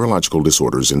Institute of Neurological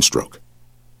Disorders and Stroke.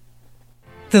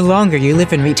 The longer you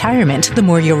live in retirement, the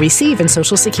more you'll receive in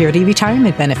Social Security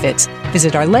retirement benefits.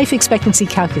 Visit our life expectancy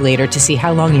calculator to see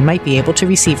how long you might be able to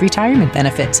receive retirement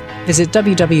benefits. Visit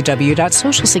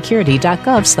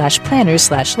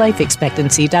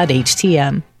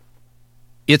www.socialsecurity.gov/planners/lifeexpectancy.htm.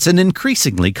 It's an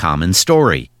increasingly common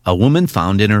story. A woman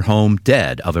found in her home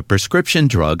dead of a prescription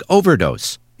drug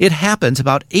overdose. It happens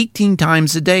about 18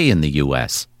 times a day in the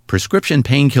U.S. Prescription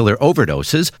painkiller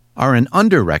overdoses are an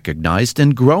under-recognized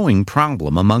and growing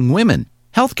problem among women.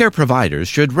 Healthcare providers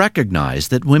should recognize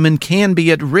that women can be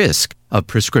at risk of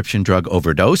prescription drug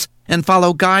overdose and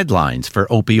follow guidelines for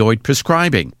opioid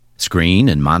prescribing. Screen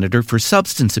and monitor for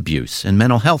substance abuse and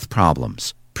mental health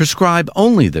problems. Prescribe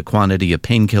only the quantity of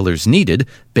painkillers needed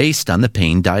based on the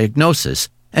pain diagnosis,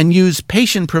 and use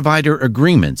patient-provider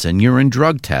agreements and urine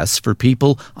drug tests for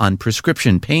people on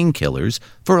prescription painkillers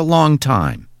for a long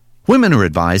time. Women are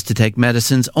advised to take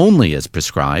medicines only as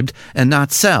prescribed and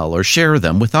not sell or share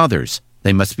them with others.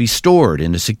 They must be stored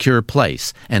in a secure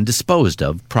place and disposed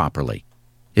of properly.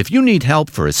 If you need help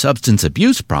for a substance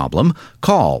abuse problem,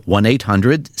 call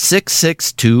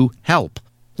 1-800-662-HELP.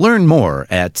 Learn more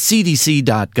at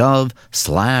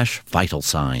cdc.gov/vital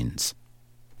signs.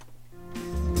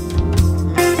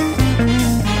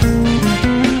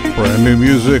 Brand new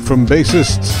music from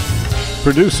bassist,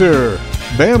 producer,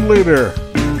 band leader,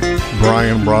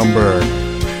 Brian Bromberg.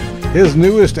 His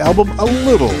newest album, A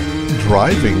Little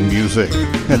Driving Music.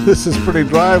 And this is pretty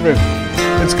driving.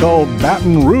 It's called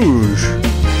Baton Rouge.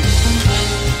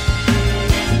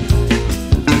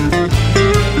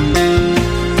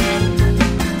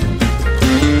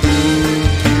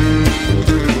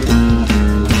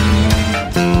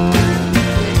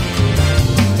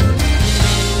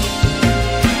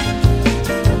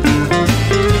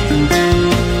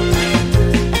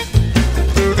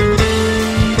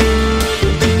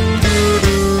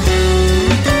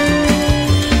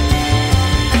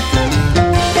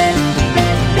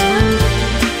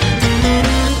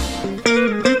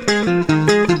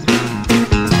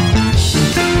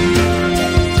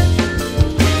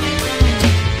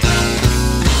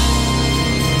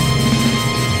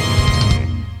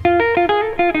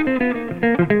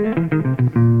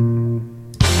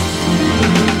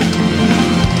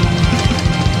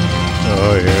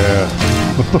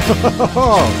 Go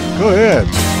ahead.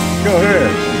 Go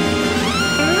ahead.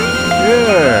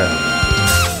 Yeah.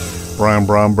 Brian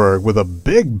Bromberg with a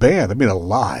big band. I mean, a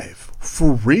live,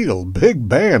 for real, big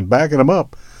band backing him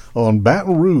up on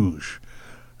Baton Rouge.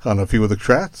 On a few of the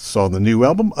tracks on the new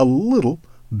album, a little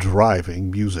driving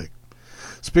music.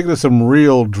 Speaking of some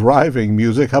real driving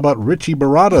music, how about Richie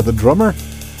Barata, the drummer?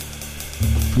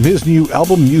 From his new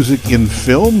album, Music in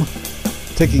Film,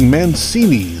 taking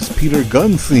Mancini's Peter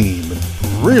Gunn theme and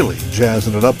really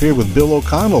jazzing it up here with Bill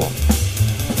O'Connell.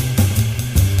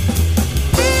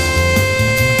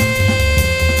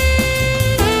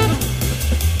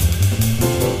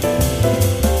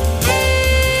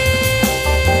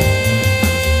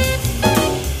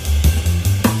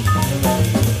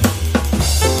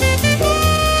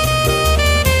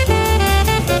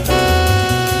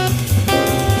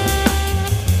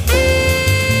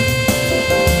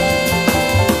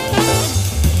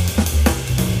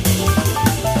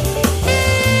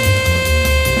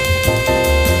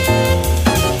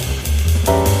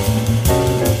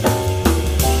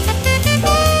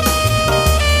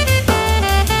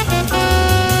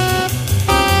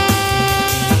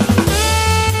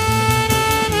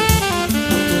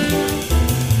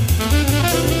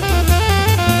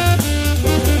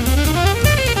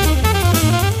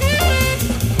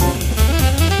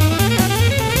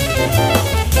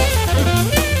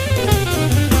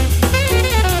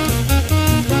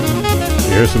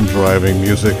 Here's some driving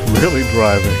music, really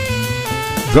driving.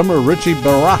 Drummer Richie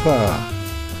Barata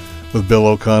with Bill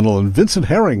O'Connell and Vincent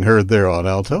Herring heard there on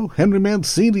alto. Henry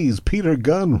Mancini's Peter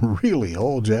Gunn, really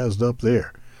all jazzed up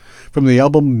there. From the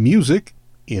album Music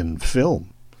in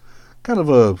Film. Kind of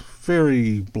a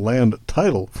very bland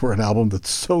title for an album that's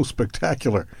so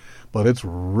spectacular, but it's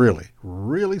really,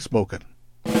 really smoking.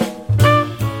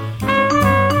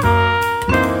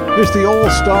 Here's the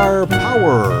All-Star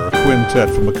Power Quintet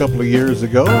from a couple of years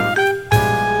ago.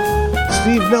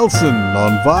 Steve Nelson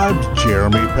on vibes,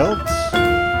 Jeremy Peltz,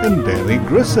 and Danny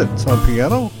Grissett on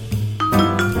piano.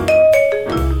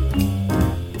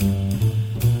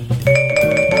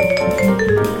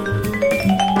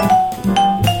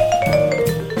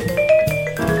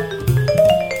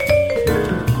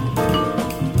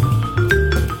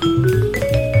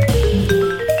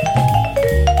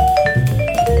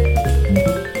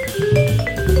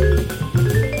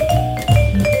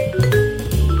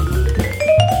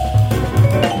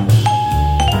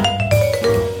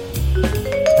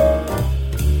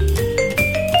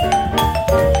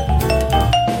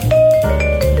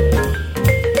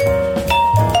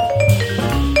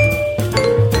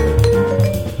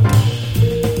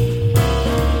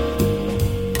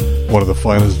 One of the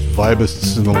finest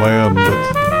vibists in the land,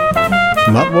 but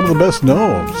not one of the best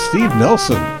known. Steve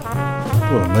Nelson.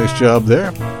 Well, nice job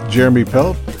there. Jeremy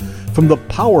Pelt from the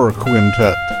Power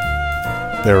Quintet.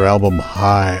 Their album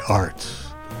High Art.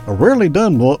 A rarely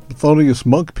done Thelonious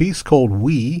Monk piece called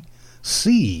We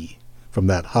See from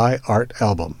that High Art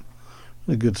album.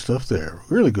 Really good stuff there.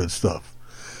 Really good stuff.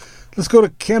 Let's go to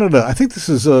Canada. I think this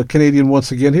is a Canadian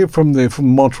once again here from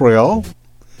Montreal.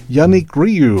 Yannick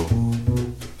Ryu.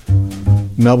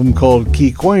 An album called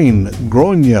Kikwain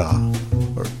Gronya,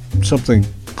 or something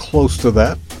close to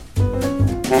that.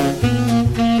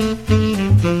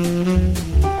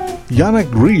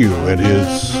 Yannick Ryu and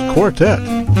his quartet.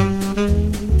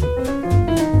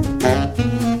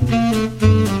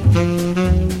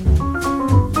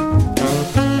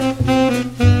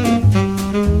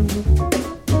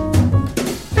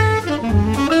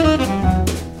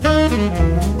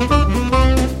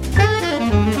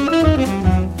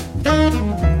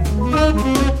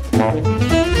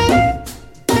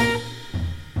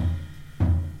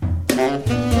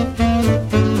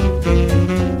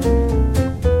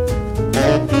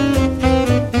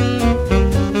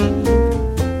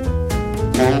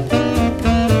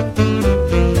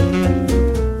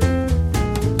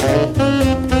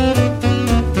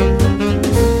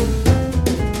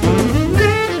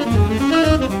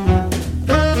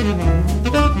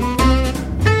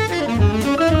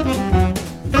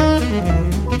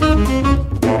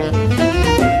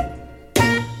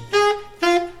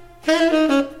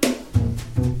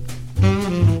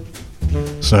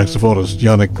 Saxophonist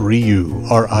Yannick Ryu,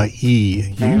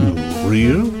 R-I-E-U,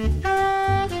 Ryu.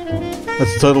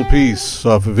 That's the title piece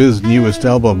off of his newest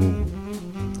album,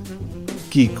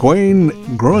 Kikwain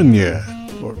Gronya,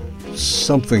 or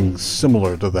something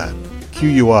similar to that.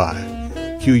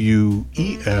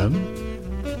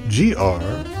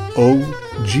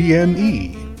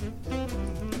 Q-U-I-Q-U-E-N-G-R-O-G-N-E.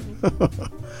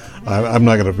 I'm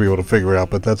not going to be able to figure it out,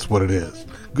 but that's what it is.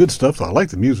 Good stuff, though. I like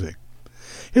the music.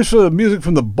 Here's some music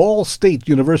from the Ball State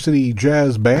University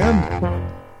Jazz Band.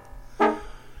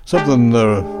 Something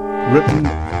written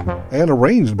and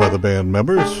arranged by the band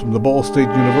members from the Ball State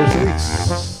University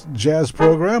jazz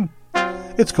program.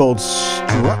 It's called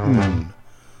Struttin'.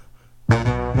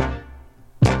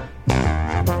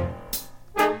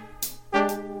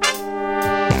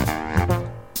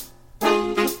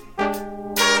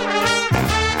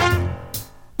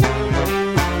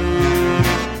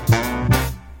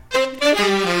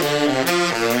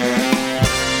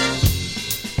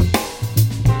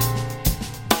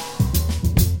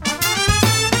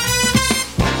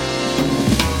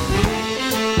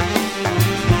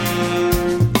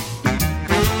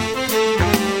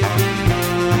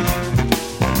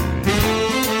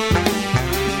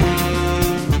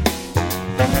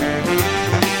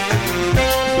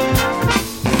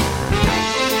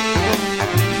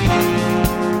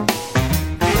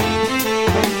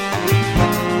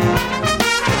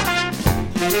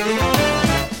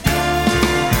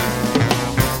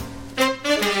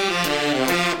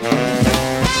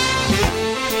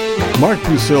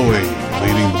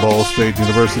 Leading the Ball State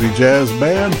University Jazz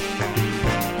Band.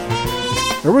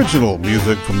 Original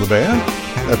music from the band.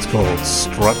 That's called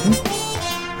Struttin'.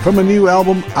 From a new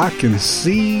album, I Can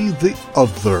See the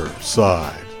Other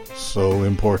Side. So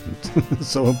important.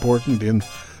 So important in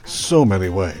so many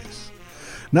ways.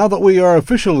 Now that we are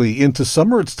officially into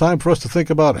summer, it's time for us to think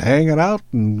about hanging out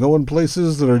and going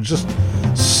places that are just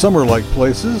summer-like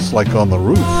places, like on the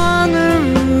roof. On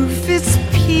the roof, it's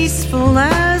peaceful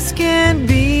as can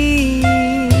be.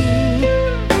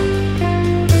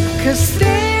 'Cause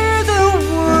there the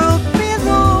world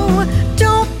below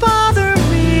don't bother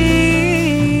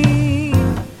me.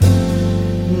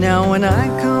 Now when I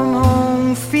come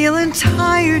home feeling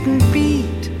tired and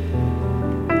beat,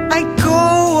 I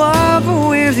go up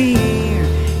where the air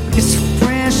is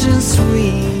fresh and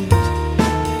sweet.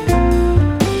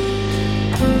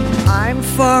 I'm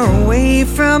far away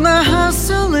from the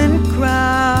hustle and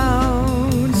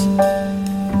crowds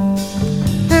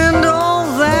and all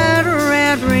that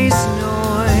rat race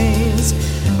noise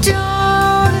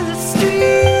down in the street.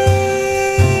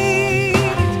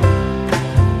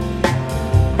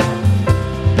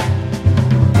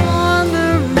 On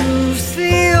the roof's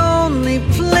the only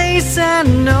place I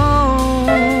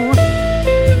know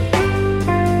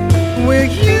where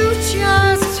you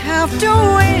just have to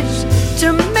wish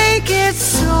to make it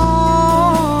so.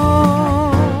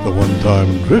 The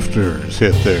one-time Drifters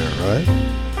hit there, right?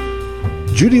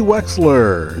 Judy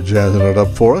Wexler jazzing it up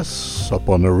for us, up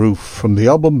on the roof, from the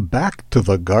album Back to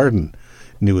the Garden,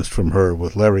 newest from her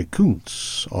with Larry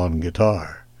Kuntz on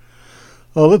guitar.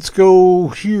 Let's go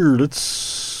here.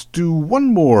 Let's do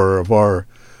one more of our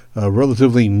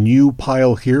relatively new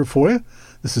pile here for you.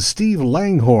 This is Steve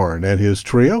Langhorne and his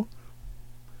trio.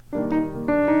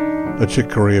 A Chick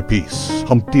Corea piece,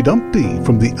 Humpty Dumpty,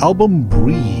 from the album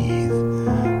Breathe.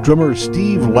 Drummer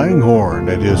Steve Langhorne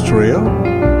and his trio.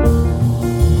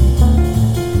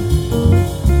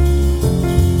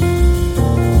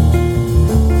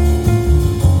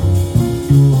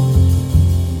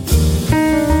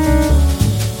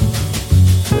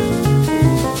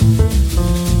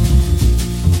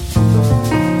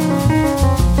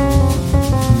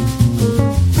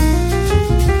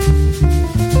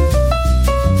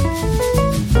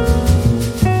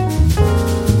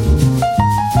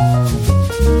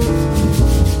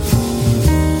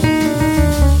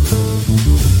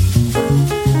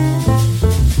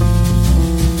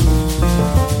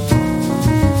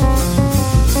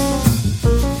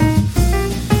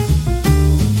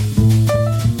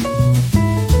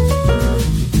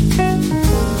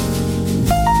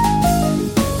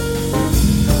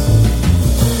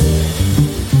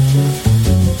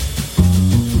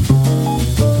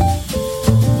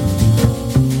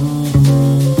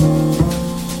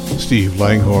 Steve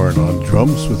Langhorne on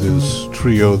drums with his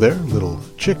trio there, little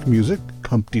chick music,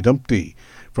 Humpty Dumpty,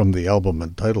 from the album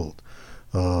entitled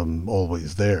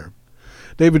Always There.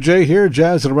 David Jaye here,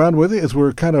 jazzing around with you as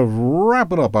we're kind of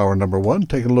wrapping up our number one,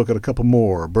 taking a look at a couple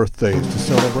more birthdays to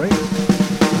celebrate.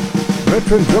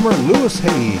 Veteran drummer Louis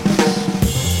Hayes,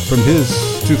 from his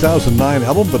 2009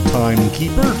 album, The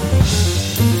Timekeeper.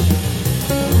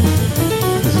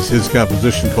 This is his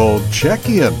composition called Check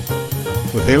In,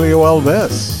 with Helio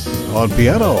Alves on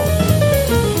piano.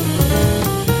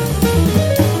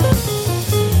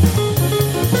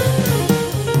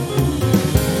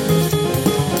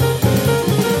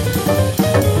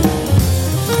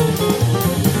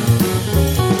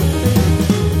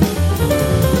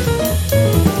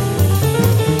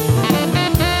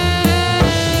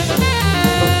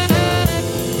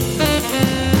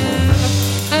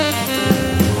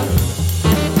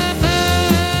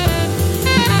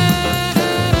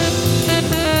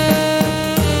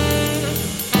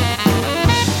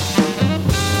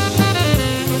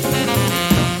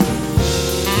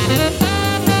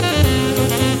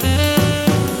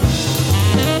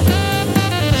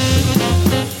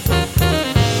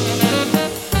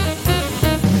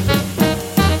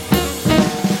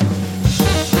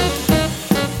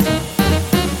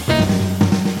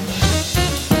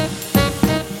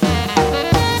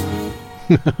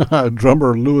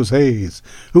 Drummer Louis Hayes,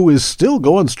 who is still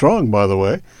going strong, by the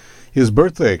way. His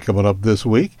birthday coming up this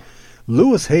week.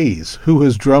 Louis Hayes, who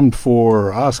has drummed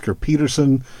for Oscar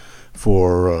Peterson,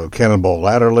 for Cannonball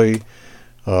Adderley,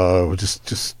 Horace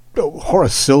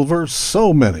Silver,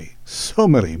 so many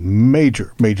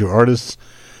major artists.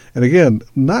 And again,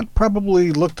 not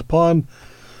probably looked upon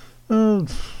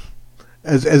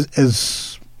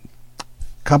as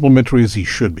complimentary as he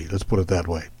should be. Let's put it that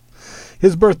way.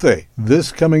 His birthday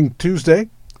this coming Tuesday.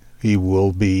 He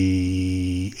will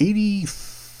be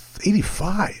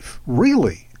 85.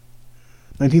 Really?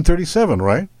 1937,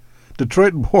 right?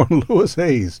 Detroit-born Louis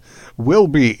Hayes will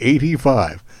be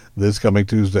 85 this coming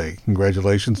Tuesday.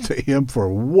 Congratulations to him for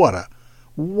what a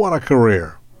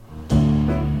career.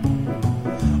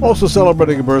 Also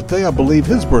celebrating a birthday, I believe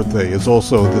his birthday is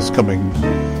also this coming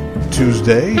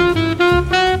Tuesday.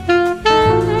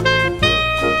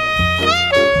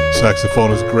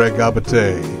 Saxophonist Greg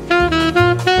Abate.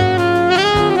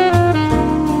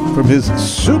 From his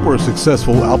super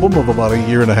successful album of about a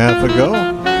year and a half ago,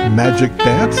 Magic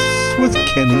Dance with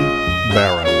Kenny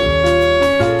Barron.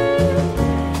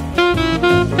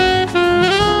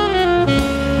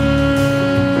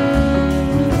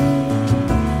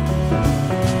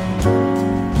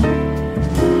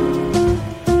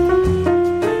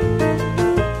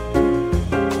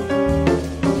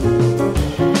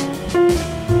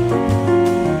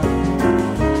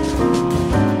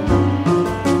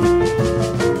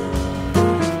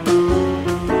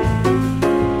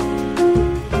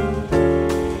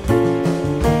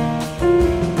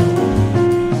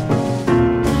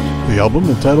 Album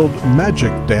entitled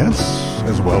Magic Dance,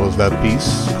 as well as that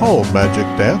piece called Magic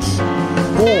Dance,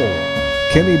 all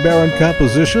Kenny Barron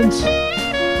compositions,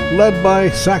 led by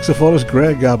saxophonist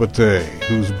Greg Abate,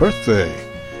 whose birthday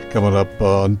coming up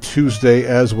on Tuesday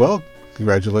as well.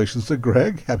 Congratulations to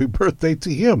Greg. Happy birthday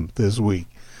to him this week.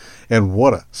 And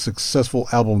what a successful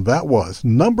album that was.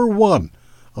 Number 1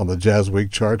 on the JazzWeek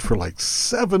chart for like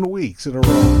 7 weeks in a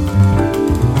row.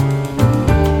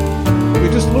 We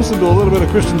just listened to a little bit of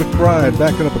Christian McBride,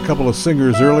 backing up a couple of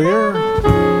singers earlier.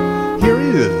 Here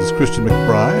is Christian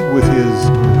McBride with his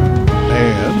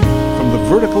band from the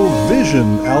Vertical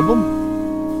Vision album.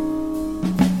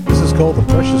 This is called The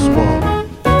Precious One.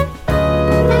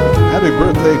 Happy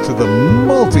birthday to the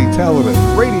multi-talented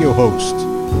radio host,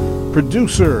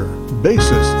 producer,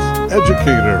 bassist,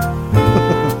 educator,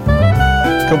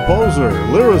 composer,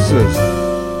 lyricist,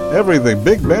 everything,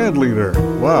 big band leader.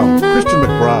 Wow, Christian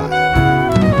McBride.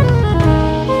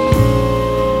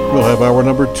 We'll have hour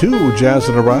number 2,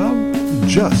 Jazzin Around,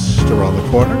 just around the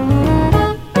corner.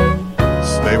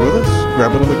 Stay with us,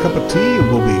 grab another cup of tea,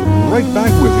 and we'll be right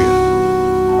back with you.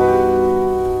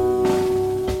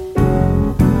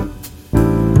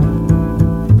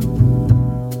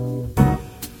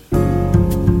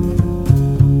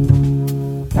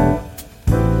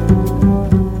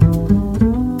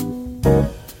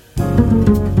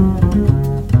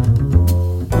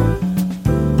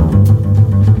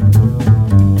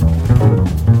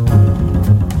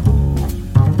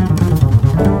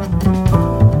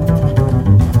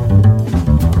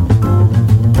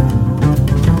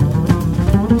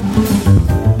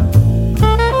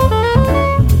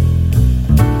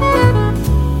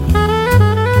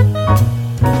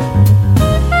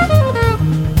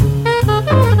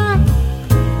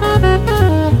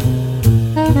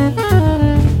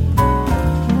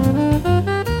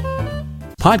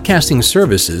 Podcasting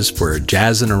services for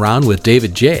Jazzin Around with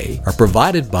David Jaye are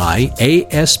provided by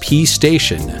ASP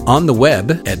Station on the web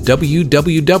at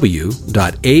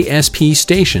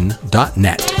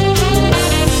www.aspstation.net.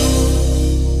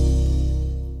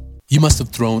 You must have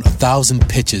thrown 1,000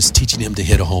 pitches teaching him to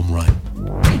hit a home run.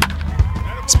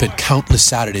 Spent countless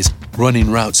Saturdays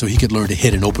running routes so he could learn to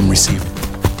hit an open receiver.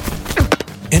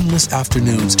 Endless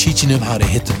afternoons teaching him how to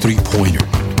hit the three-pointer.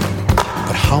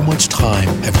 But how much time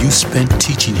have you spent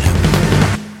teaching him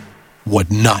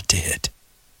what not to hit?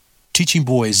 Teaching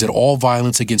boys that all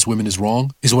violence against women is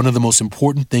wrong is one of the most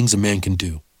important things a man can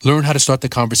do. Learn how to start the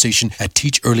conversation at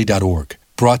teachearly.org.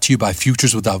 Brought to you by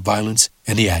Futures Without Violence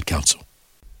and the Ad Council.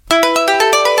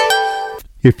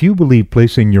 If you believe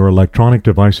placing your electronic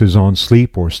devices on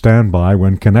sleep or standby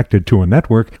when connected to a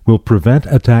network will prevent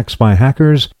attacks by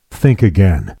hackers, think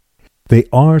again. They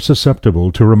are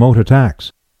susceptible to remote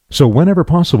attacks. So whenever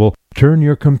possible, turn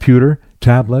your computer,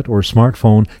 tablet, or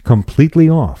smartphone completely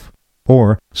off,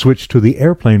 or switch to the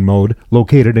airplane mode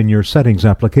located in your settings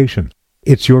application.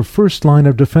 It's your first line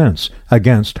of defense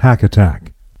against hack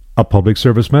attack. A public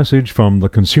service message from the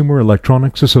Consumer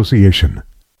Electronics Association.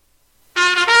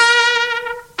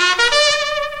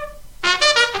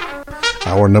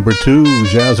 Hour number 2,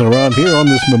 jazzing around here on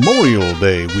this Memorial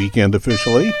Day weekend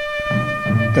officially.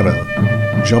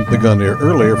 Gotta jump the gun here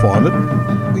earlier for it.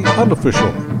 The unofficial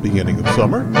beginning of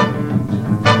summer.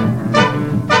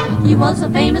 He was a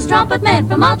famous trumpet man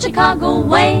from out Chicago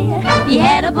way. He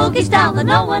had a boogie style that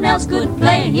no one else could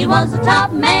play. He was the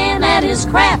top man at his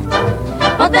craft.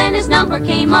 But then his number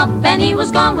came up and he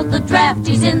was gone with the draft.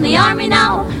 He's in the army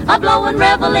now, a blowin'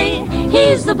 reveille.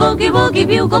 He's the boogie-woogie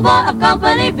bugle boy of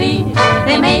Company B.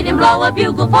 They made him blow a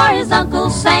bugle for his Uncle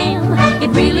Sam. It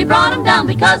really brought him down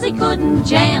because he couldn't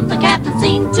jam. The captain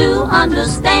seemed to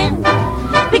understand,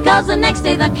 because the next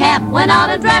day the cap went out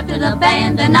and drafted a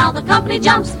band. And now the company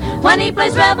jumps when he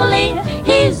plays reveille.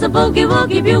 He's the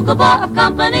boogie-woogie bugle boy of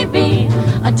Company B.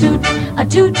 A toot, a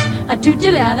toot, a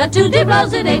tooty-lad, a tooty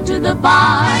blows it eight to the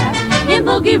bar. In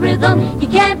boogie rhythm, he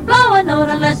can't blow a note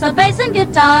unless the bass and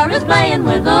guitar is playing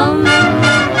with him.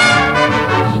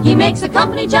 He makes the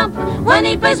company jump when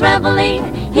he plays reveille.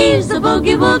 He's the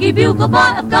boogie-woogie bugle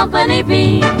boy of Company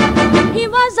B. He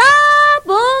was a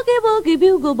boogie-woogie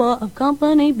bugle boy of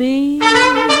Company B.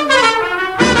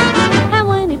 And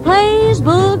when he plays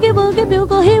boogie-woogie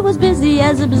bugle, he was busy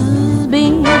as a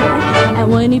bee.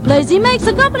 And when he plays, he makes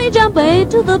the company jump eight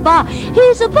to the bar.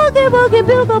 He's a boogie-woogie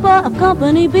bugle boy of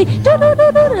Company B. Maybe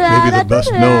the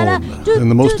best known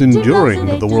and the most enduring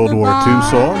of the World War II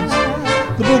songs.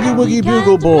 The Boogie-Woogie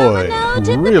Bugle Boy.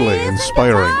 Really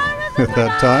inspiring at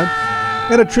that time.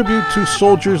 And a tribute to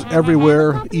soldiers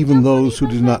everywhere, even those who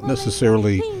did not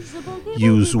necessarily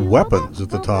use weapons at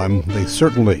the time. They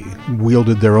certainly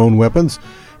wielded their own weapons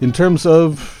in terms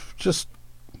of just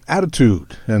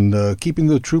attitude and keeping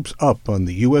the troops up on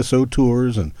the USO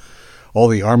tours and all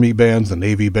the Army bands, the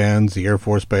Navy bands, the Air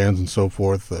Force bands, and so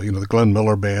forth, the Glenn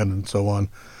Miller Band and so on,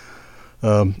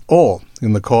 all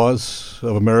in the cause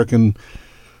of American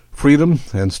freedom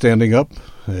and standing up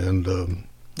and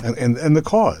the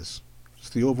cause. It's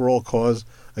the overall cause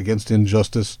against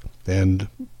injustice and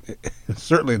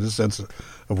certainly in the sense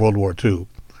of World War II,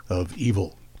 of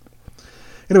evil.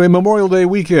 Anyway, Memorial Day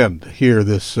weekend here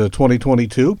this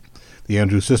 2022. The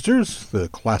Andrews Sisters, the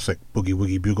classic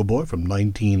Boogie-Woogie Bugle Boy from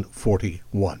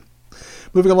 1941.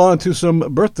 Moving along to some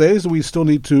birthdays we still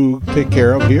need to take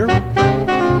care of here. The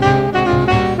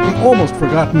almost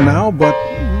forgotten now, but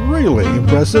really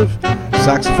impressive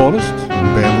saxophonist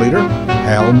and band leader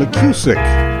Al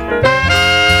McCusick.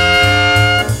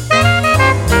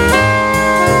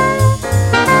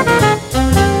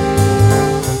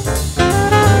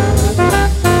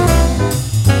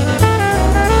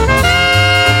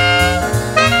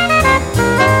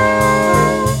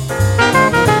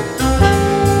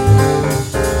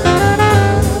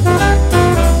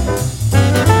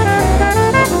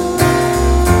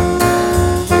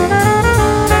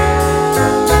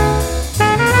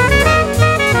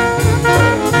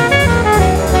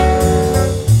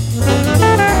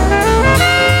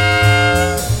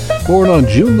 Born on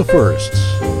June the 1st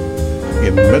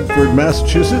in Medford,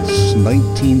 Massachusetts,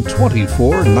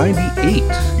 1924, 98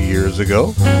 years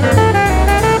ago. A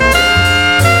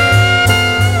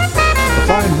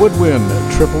fine woodwind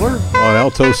tripler on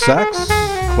alto sax,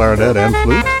 clarinet, and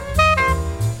flute.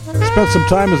 Spent some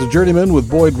time as a journeyman with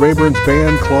Boyd Rayburn's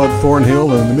band, Claude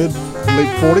Thornhill, in the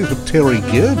mid-late 40s with Terry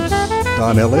Gibbs,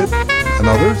 Don Elliott, and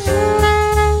others.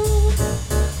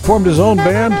 Formed his own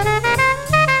band,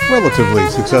 relatively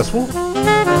successful.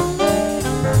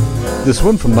 This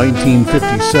one from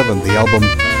 1957, the album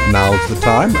Now's the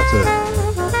Time. That's a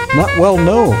not well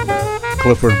known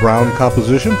Clifford Brown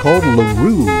composition called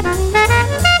LaRue.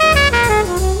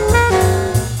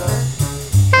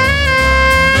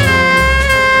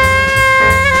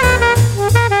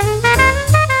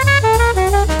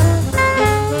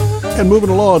 And moving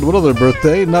along to another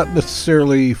birthday, not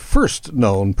necessarily first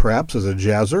known perhaps as a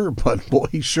jazzer, but boy,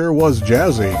 he sure was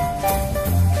jazzy.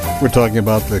 We're talking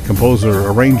about the composer,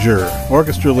 arranger,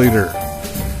 orchestra leader,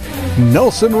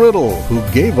 Nelson Riddle, who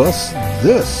gave us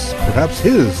this, perhaps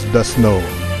his best known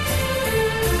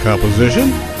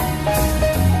composition.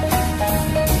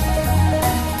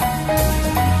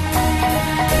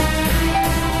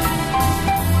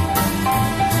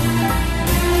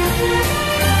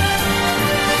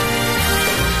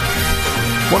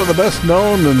 One of the best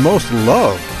known and most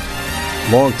loved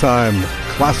longtime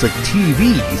classic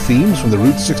TV themes from the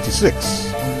Route 66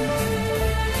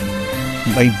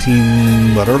 early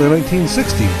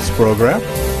 1960s program.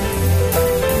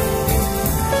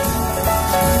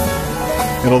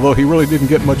 And although he really didn't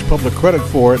get much public credit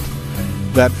for it,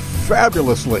 that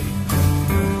fabulously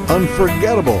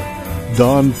unforgettable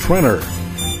Don Trenner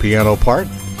piano part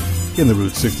in the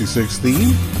Route 66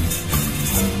 theme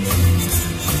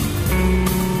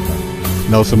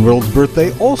Nelson Riddle's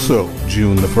birthday also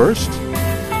June the 1st.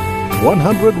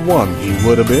 101 he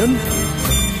would have been.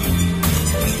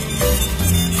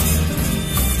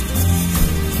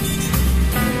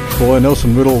 Boy,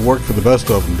 Nelson Riddle worked for the best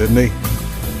of them, didn't he?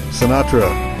 Sinatra,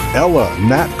 Ella,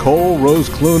 Nat Cole, Rose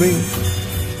Clooney,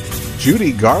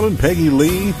 Judy Garland, Peggy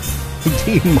Lee,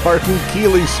 Dean Martin,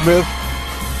 Keely Smith.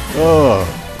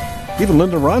 Even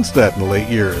Linda Ronstadt in the late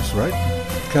years, right?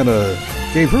 Kind of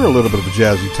gave her a little bit of a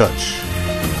jazzy touch.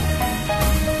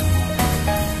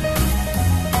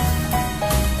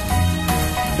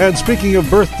 And speaking of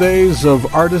birthdays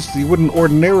of artists you wouldn't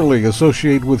ordinarily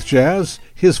associate with jazz,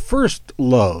 his first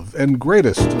love and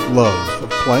greatest love of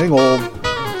playing all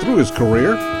through his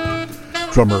career,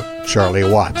 drummer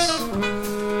Charlie Watts.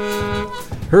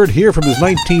 Heard here from his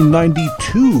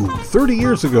 1992, 30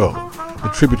 years ago, a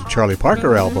tribute to Charlie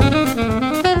Parker album.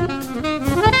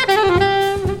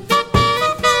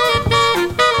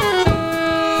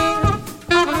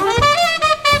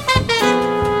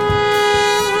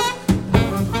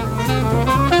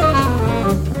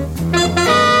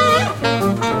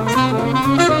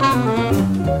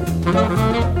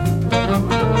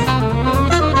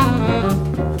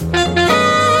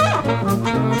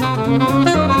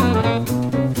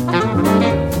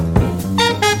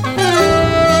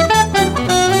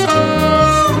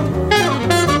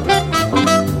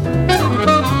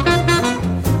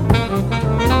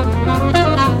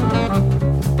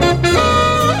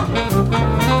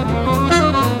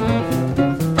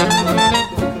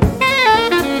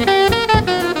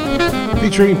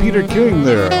 Featuring Peter King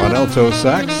there on alto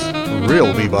sax.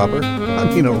 Real bebopper. I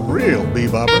mean a real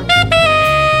bebopper.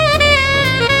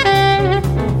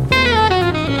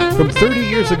 From 30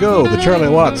 years ago, the Charlie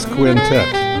Watts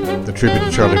Quintet, the tribute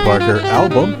to Charlie Parker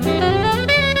album.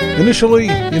 Initially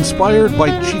inspired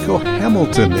by Chico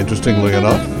Hamilton, interestingly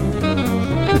enough.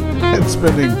 And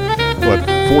spending,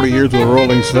 40 years with the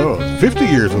Rolling Stones? 50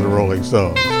 years with the Rolling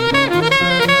Stones.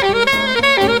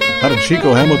 How did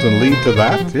Chico Hamilton lead to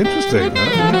that? Interesting,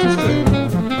 huh? Interesting.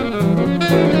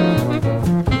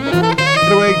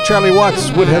 Anyway, Charlie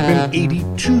Watts would have been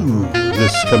 82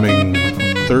 this coming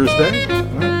Thursday.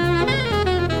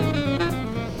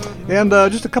 And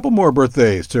just a couple more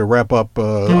birthdays to wrap up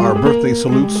our birthday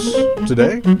salutes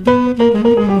today.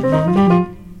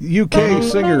 UK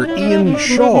singer Ian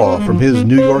Shaw from his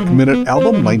New York Minute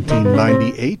album,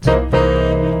 1998.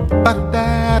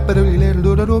 In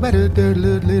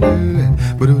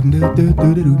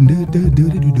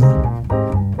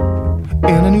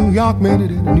a New York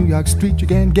minute, in a New York street, you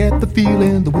can't get the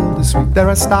feeling, the world is sweet. There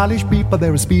are stylish people,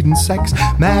 there is speed and sex,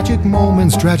 magic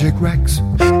moments, tragic wrecks.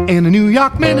 In a New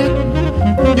York minute,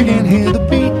 you can hear the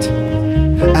beat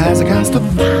as a cast of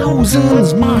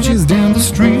thousands marches down the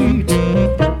street.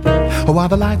 While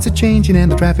the lights are changing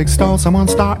and the traffic stalls,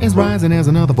 someone's star is rising as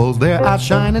another falls. There are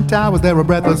shining towers, there are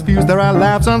breathless views, there are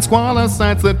laughs on squalor,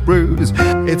 sights that bruise.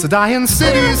 It's a dying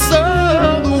city,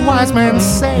 so the wise men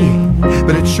say,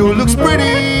 but it sure looks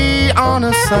pretty on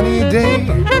a sunny day.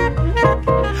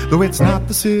 Though it's not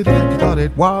the city that you thought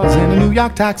it was. In a New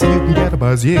York taxi you can get a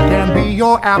buzz. You can be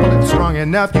your apple, it's strong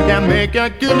enough. You can make a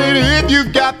killing if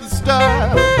you've got the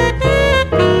stuff.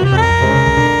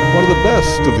 One of the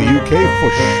best of the UK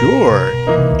for sure.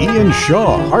 Ian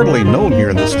Shaw, hardly known here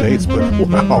in the States, but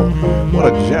wow, what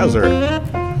a jazzer.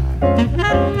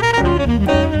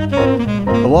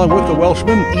 Along with the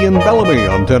Welshman Ian Bellamy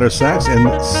on tenor sax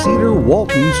and Cedar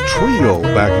Walton's trio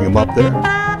backing him up there.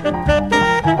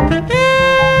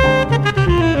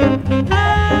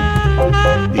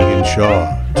 Ian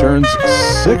Shaw turns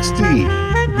 60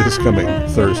 this coming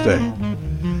Thursday.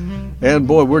 And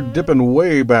boy, we're dipping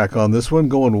way back on this one,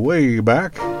 going way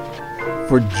back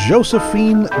for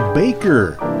Josephine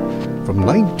Baker from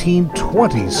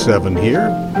 1927 here.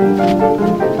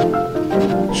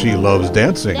 She loves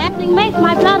dancing. Dancing makes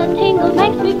my blood a tingle,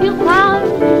 makes me feel proud.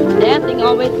 Dancing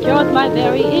always cures my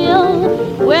very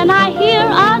ill. When I hear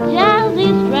a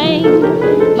jazzy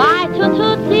strain, my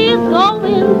tootsies go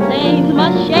insane.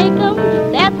 Must shake 'em.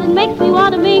 Dancing makes me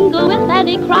want to mingle with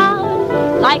any crowd.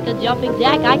 Like a jumping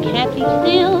jack, I can't keep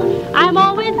still. I'm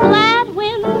always glad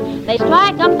when they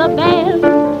strike up the band.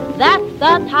 That's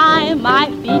the time my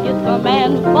feet is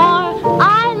command. For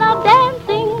I love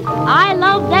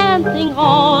dancing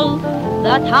all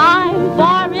the time.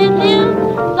 For it is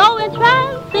so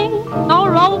entrancing, so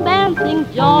romancing,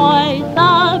 joy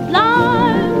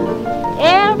sublime.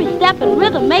 Every step and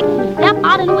rhythm makes me step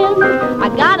out and win. I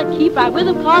gotta keep right with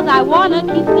 'em 'cause I wanna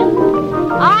keep winning.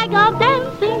 I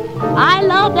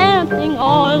love dancing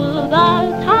all the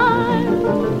time.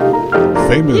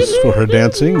 Famous for her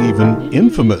dancing, even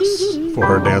infamous for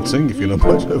her dancing, if you know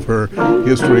much of her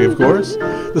history, of course.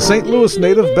 The St. Louis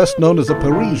native, best known as a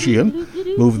Parisian,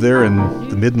 moved there in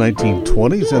the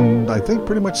mid-1920s and I think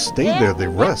pretty much stayed there the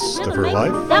rest of her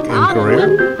life and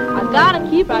career. I gotta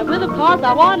keep right with the cause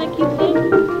I wanna keep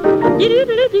singing.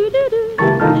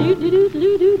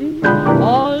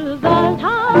 All the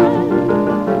time.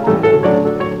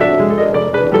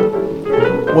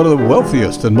 One of the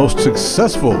wealthiest and most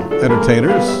successful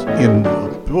entertainers in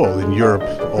Europe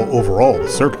overall,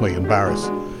 certainly in Paris.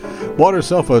 Bought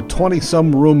herself a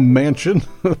 20-some room mansion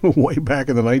way back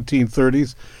in the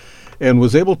 1930s and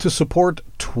was able to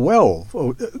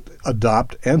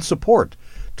adopt and support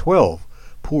 12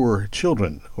 poor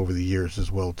children over the years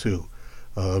as well, too.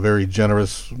 A very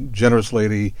generous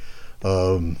lady,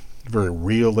 very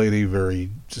real lady, very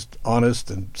just honest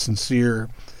and sincere,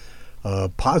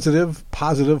 positive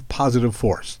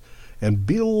force, and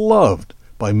beloved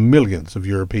by millions of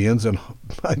Europeans and,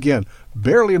 again,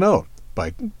 barely known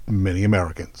by many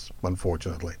Americans,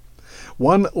 unfortunately.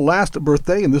 One last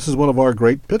birthday, and this is one of our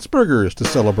great Pittsburghers to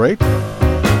celebrate.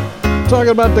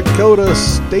 Talking about Dakota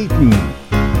Staton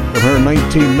from her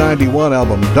 1991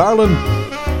 album, Darlin',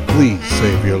 Please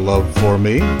Save Your Love for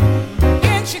Me.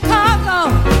 In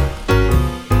Chicago,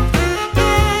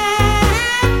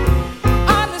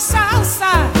 on the south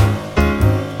side,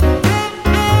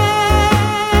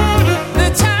 the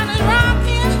town is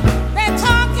rocking, they're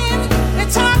talking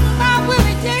about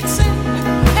Willie Dixon,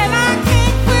 and I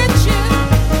can't quit you.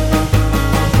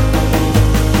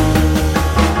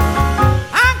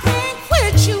 I can't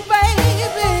quit you, baby,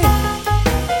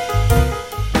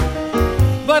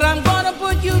 but I'm gonna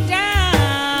put you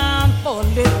down for a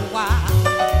little while.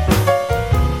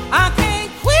 I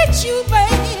can't quit you,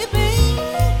 baby,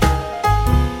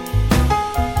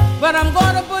 but I'm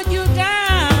gonna put you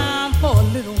down for a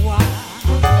little while.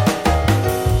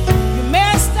 You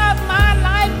messed up my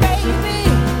life, baby,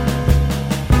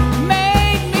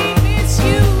 made me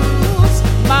misuse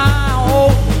my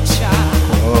own child.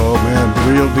 Oh, man,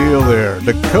 real deal there.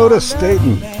 Dakota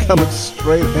Staton coming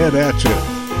straight head at you.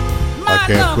 I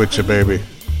can't quit you, baby.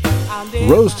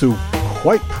 Rose to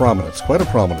quite a prominence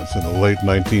in the late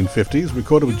 1950s.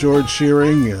 Recorded with George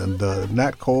Shearing and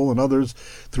Nat Cole and others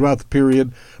throughout the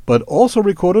period, but also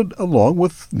recorded along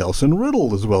with Nelson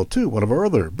Riddle as well, too. One of our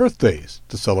other birthdays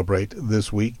to celebrate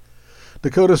this week.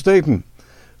 Dakota Staton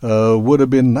would have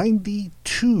been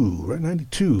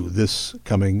 92 this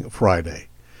coming Friday.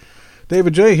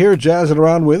 David Jaye here, jazzing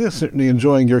around with you, certainly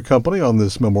enjoying your company on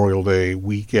this Memorial Day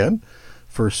weekend.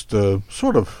 First,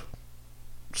 sort of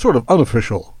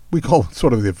unofficial. We call it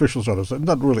sort of the official start of summer.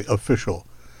 Not really official,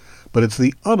 but it's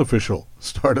the unofficial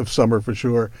start of summer for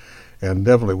sure. And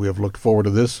definitely we have looked forward to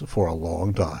this for a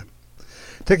long time.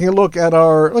 Taking a look at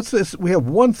our, we have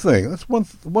one thing. That's one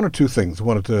or two things I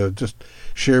wanted to just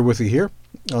share with you here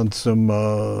on some,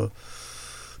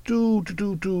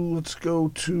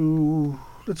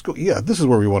 yeah, this is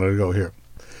where we wanted to go here.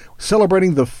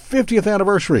 Celebrating the 50th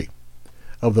anniversary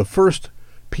of the first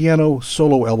piano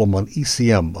solo album on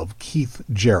ECM of Keith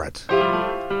Jarrett.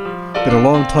 Been a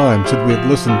long time since we had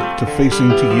listened to Facing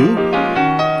to You,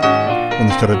 when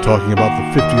they started talking about the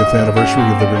 50th anniversary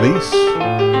of the release.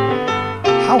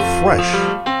 How fresh,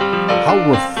 how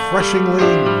refreshingly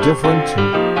different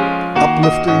and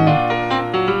uplifting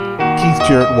Keith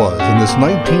Jarrett was in this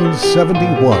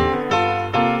 1971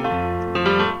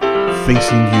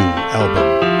 Facing You album.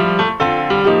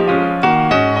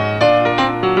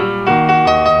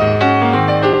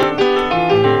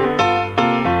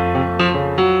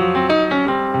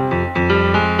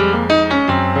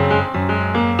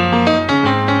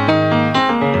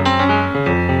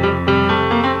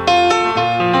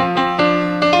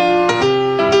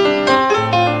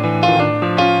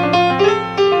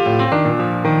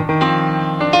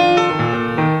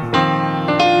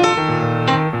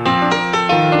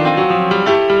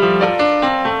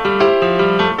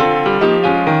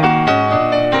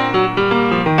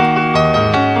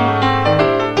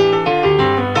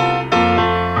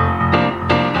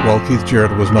 Keith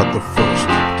Jarrett was not the first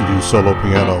to do solo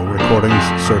piano recordings.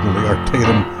 Certainly Art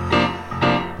Tatum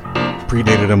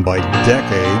predated him by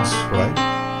decades, right?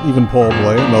 Even Paul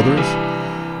Bley and others.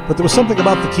 But there was something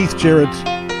about the Keith Jarrett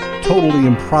totally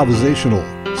improvisational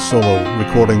solo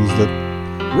recordings that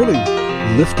really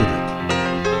lifted it.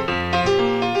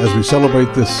 As we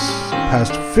celebrate this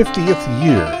past 50th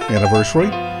year anniversary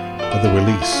of the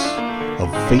release of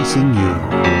Facing You.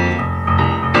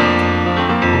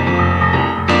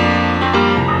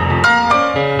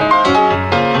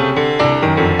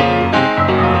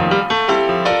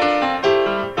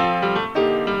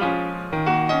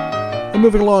 And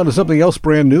moving along to something else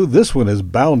brand new, this one is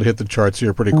bound to hit the charts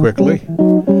here pretty quickly.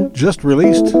 Just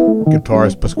released,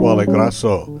 guitarist Pasquale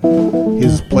Grasso.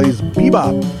 His Plays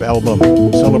Bebop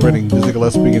album, celebrating Dizzy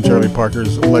Gillespie and Charlie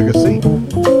Parker's legacy.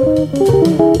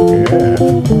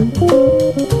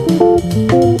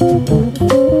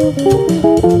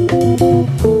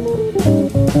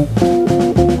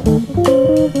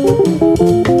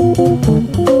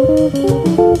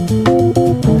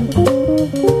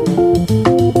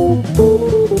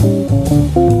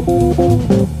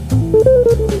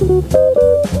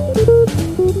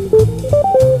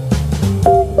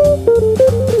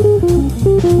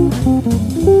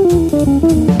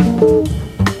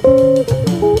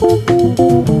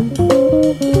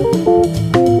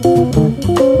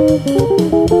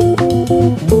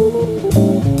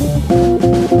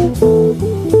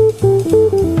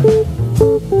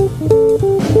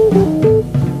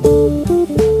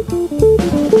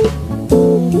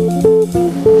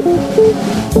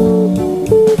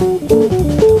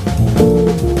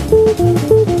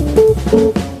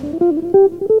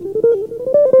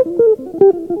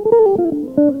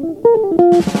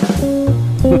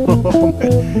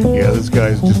 Yeah, this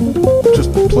guy's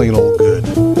just plain old good.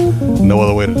 No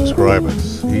other way to describe it.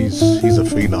 He's a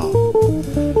phenom.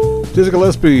 Dizzy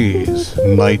Gillespie's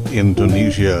Night in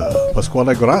Tunisia.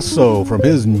 Pasquale Grasso from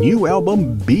his new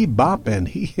album Bebop, and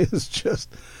he is just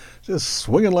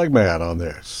swinging like mad on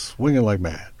there. Swinging like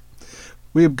mad.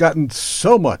 We have gotten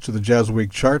so much of the Jazz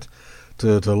Week chart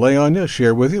to lay on you,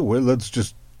 share with you. Well, let's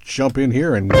just jump in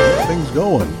here and get things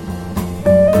going.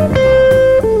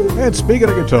 And speaking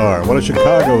of guitar, one of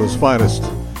Chicago's finest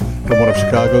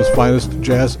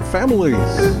jazz families,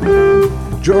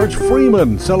 George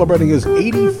Freeman, celebrating his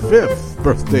 85th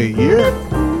birthday year.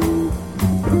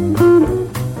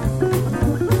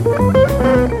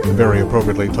 Very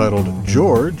appropriately titled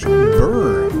George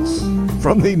Burns,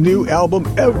 from the new album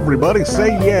Everybody Say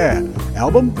Yeah,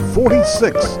 album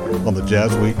 46 on the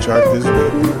Jazz Week chart this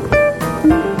week.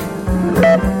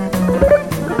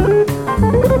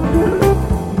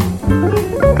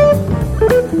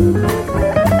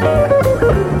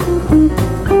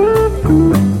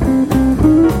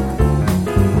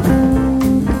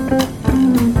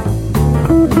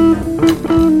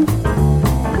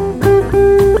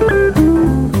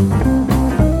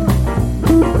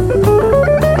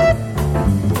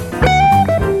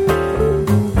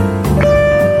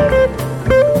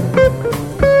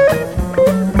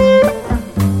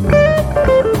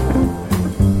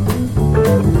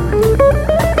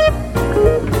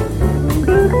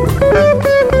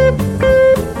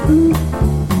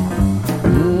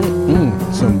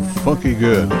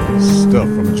 Good stuff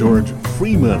from George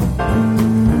Freeman,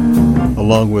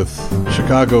 along with one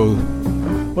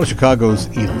of Chicago's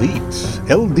elite,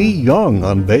 L.D. Young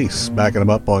on bass, backing him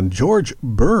up on George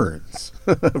Burns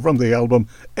from the album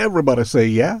Everybody Say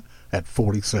Yeah at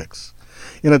 46.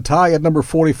 In a tie at number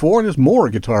 44, there's more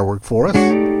guitar work for us.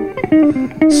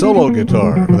 Solo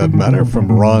guitar, for that matter,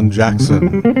 from Ron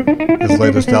Jackson. His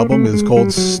latest album is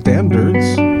called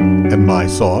Standards and My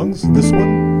Songs. This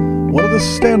one of the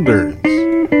standards,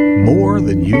 More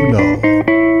Than You Know.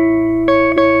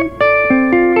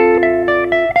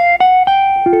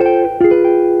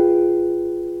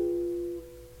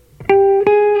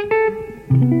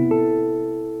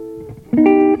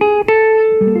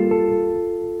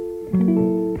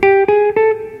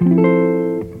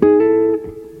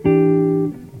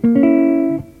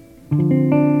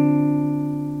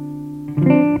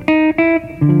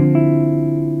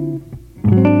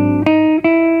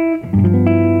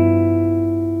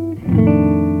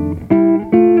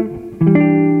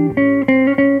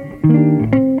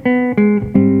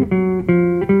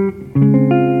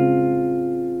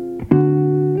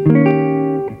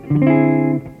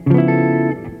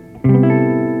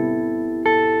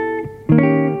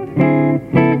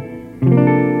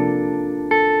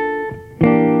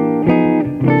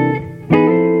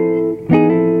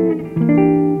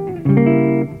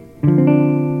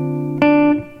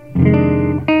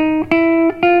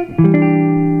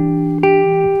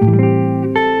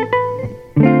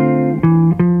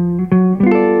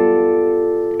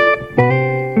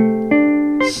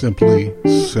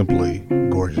 Simply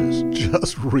gorgeous.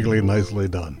 Just really nicely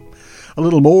done. A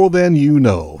little More Than You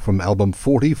Know from album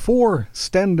 44,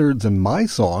 Standards and My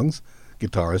Songs,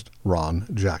 guitarist Ron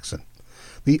Jackson.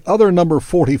 The other number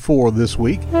 44 this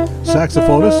week,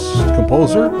 saxophonist,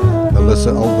 composer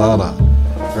Melissa Aldana.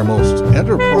 Her most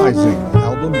enterprising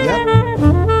album yet,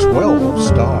 12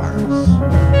 Stars.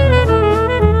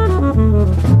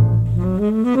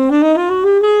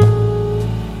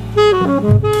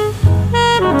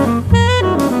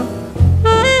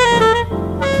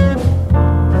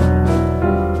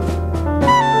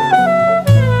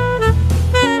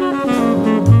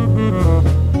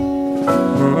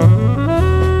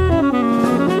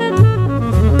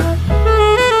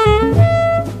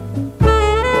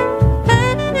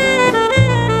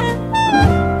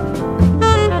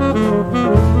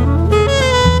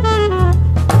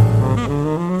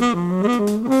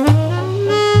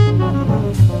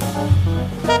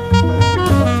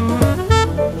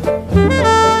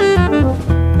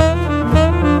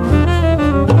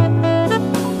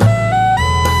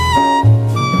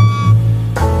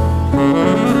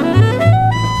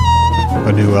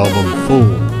 new album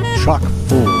chock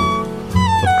full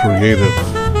of creative,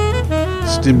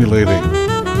 stimulating,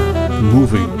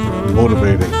 moving,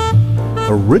 motivating,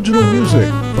 original music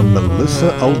from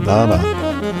Melissa Aldana,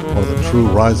 one of the true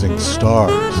rising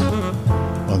stars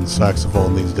on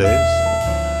saxophone these days.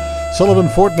 Sullivan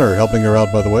Fortner helping her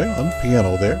out, by the way, on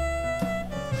piano there.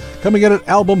 Coming in at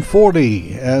album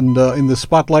 40, and in the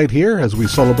spotlight here as we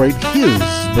celebrate his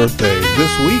birthday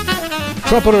this week,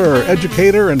 trumpeter,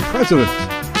 educator, and president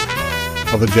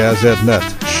of the Jazz Ed Net,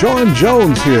 Sean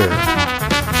Jones here,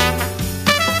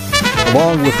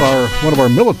 along with one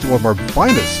of our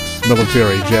finest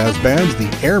military jazz bands, the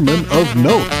Airmen of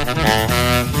Note.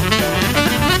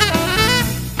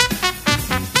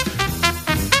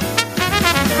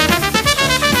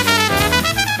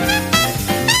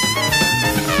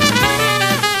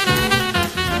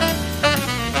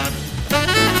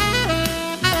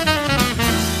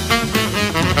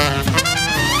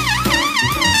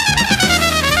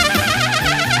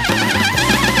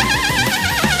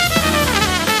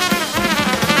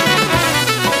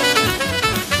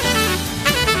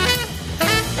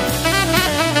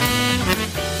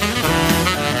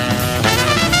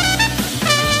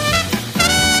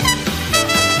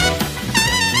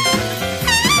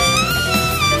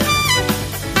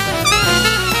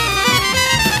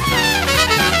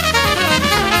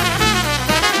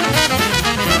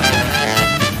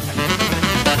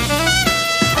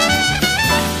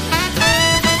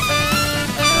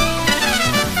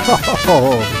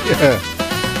 Oh, yeah.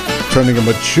 Turning a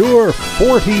mature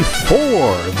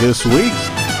 44 this week.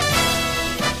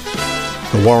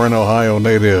 The Warren, Ohio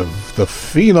native, the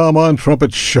phenom on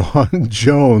trumpet, Sean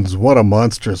Jones. What a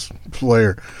monstrous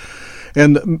player.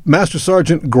 And Master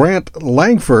Sergeant Grant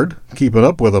Langford, keeping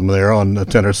up with him there on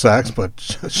tenor sax, but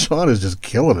Sean is just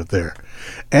killing it there.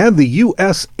 And the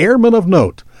U.S. Airmen of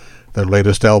Note, their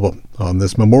latest album on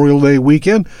this Memorial Day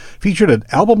weekend, featured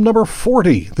at album number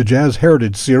 40, the Jazz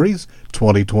Heritage Series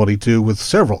 2022, with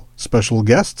several special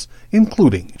guests,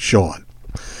 including Sean.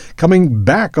 Coming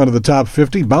back onto the top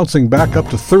 50, bouncing back up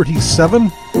to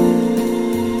 37,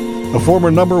 a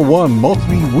former number one,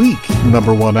 multi-week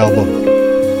number one album.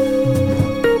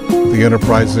 The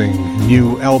enterprising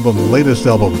new album, latest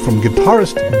album from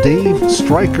guitarist Dave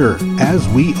Stryker, As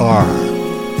We Are.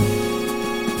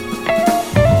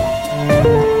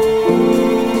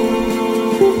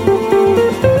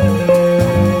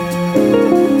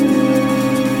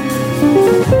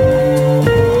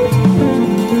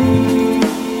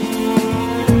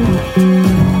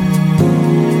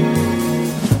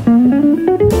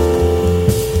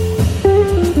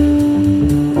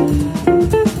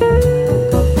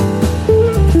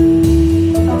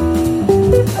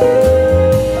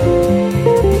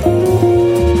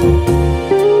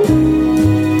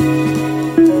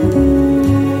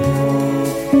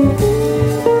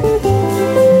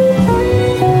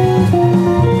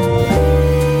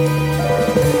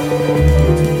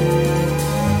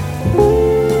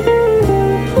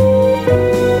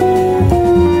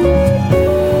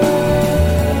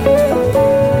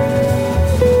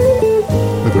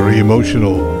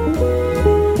 Emotional,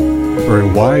 very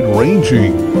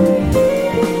wide-ranging,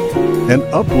 and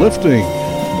uplifting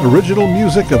original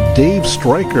music of Dave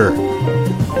Stryker.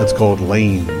 That's called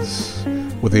Lanes,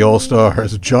 with the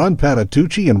all-stars John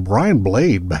Patitucci and Brian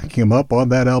Blade backing him up on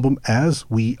that album, As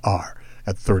We Are,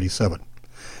 at 37.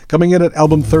 Coming in at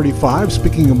album 35,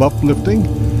 speaking of uplifting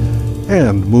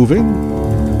and moving,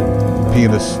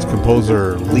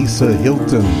 pianist-composer Lisa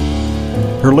Hilton.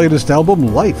 Her latest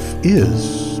album, Life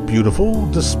Is Beautiful,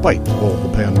 despite all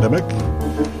the pandemic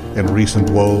and recent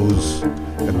woes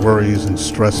and worries and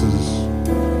stresses.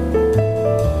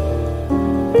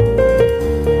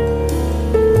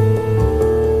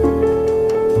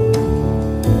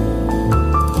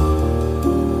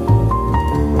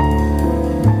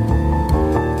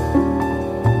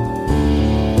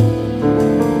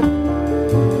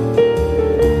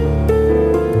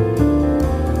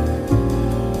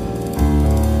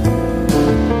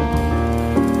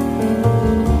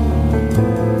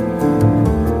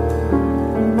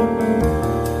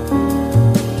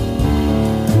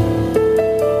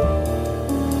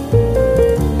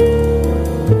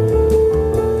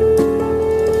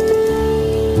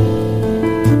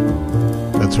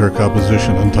 Her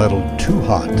composition entitled Too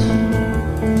Hot.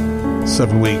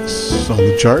 7 weeks on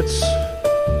the charts,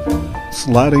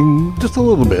 sliding just a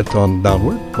little bit on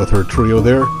downward with her trio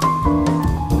there,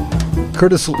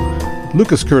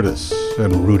 Lucas Curtis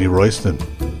and Rudy Royston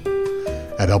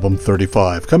at album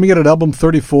 35. Coming in at album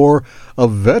 34, a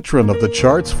veteran of the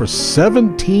charts for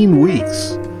 17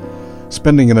 weeks,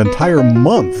 spending an entire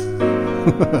month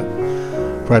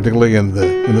practically in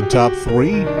the top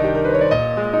 3.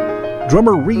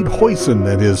 Drummer Reed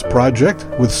Hoyson and his project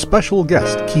with special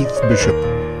guest Keith Bishop,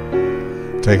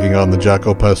 taking on the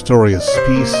Jaco Pastorius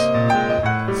piece,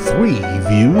 3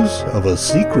 Views of a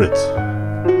Secret.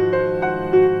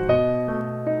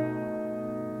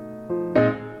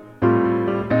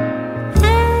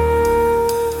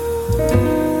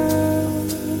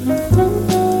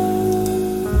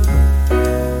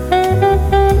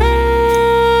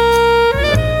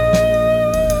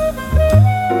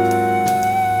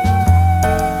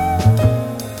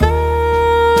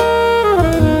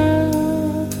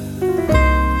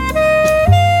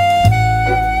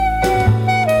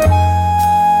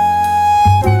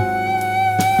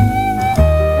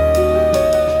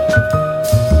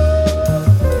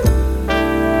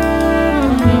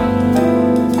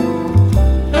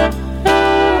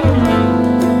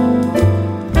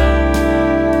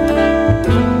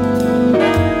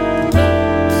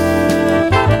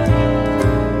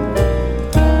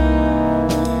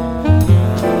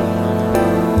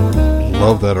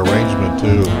 That arrangement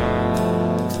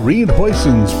too. Reed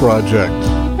Hoyson's project,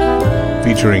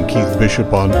 featuring Keith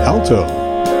Bishop on alto,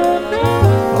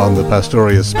 on the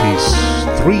Pastorius piece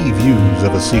 3 Views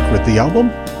of a Secret, the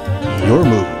album Your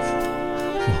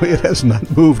Move. It has not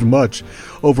moved much.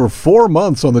 Over 4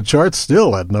 months on the charts,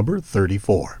 still at number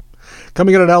 34.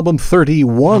 Coming in at album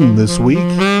 31 this week,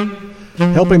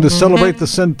 helping to celebrate the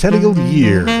centennial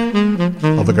year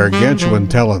of the gargantuan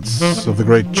talents of the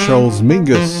great Charles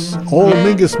Mingus, all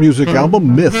Mingus music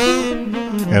album Myth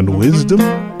and Wisdom.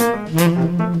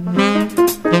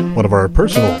 One of our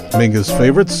personal Mingus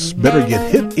favorites, Better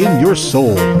Get Hit in Your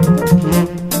Soul.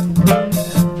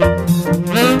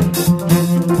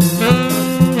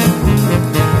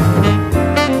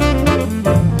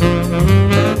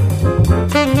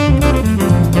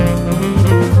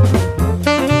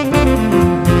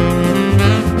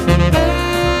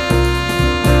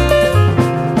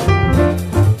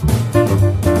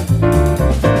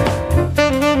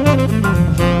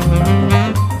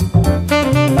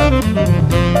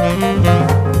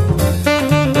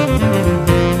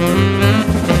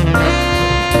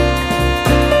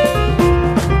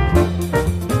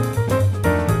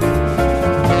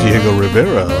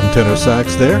 Rivera on tenor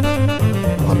sax there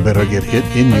on Better Get Hit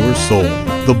in Your Soul.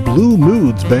 The Blue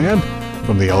Moods Band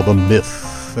from the album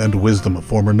Myth and Wisdom, a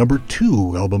former number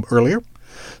 2 album earlier.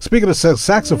 Speaking of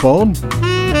saxophone,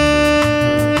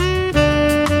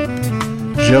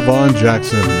 Javon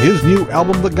Jackson, his new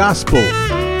album The Gospel,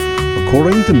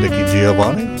 according to Nicky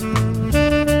Giovanni,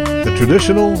 the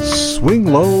traditional Swing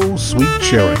Low, Sweet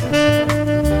Chariot.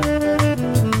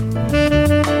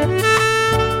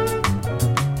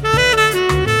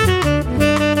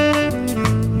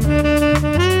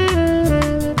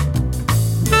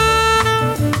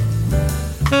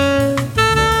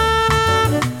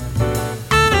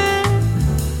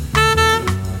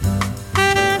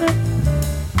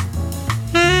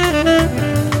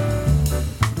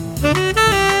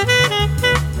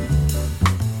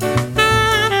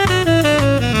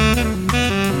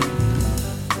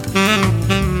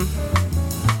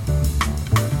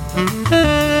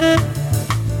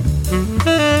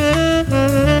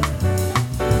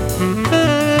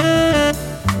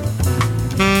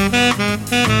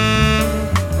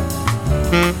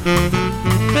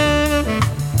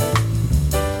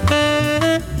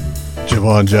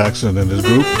 Javon Jackson and his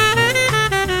group.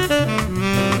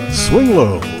 Swing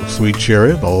Low, Sweet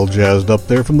Chariot, all jazzed up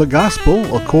there from The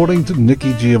Gospel, according to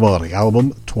Nicky Giovanni,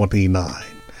 album 29.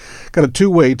 Got a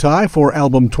 2-way tie for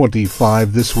album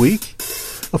 25 this week.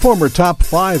 A former top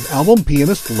 5 album,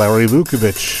 pianist Larry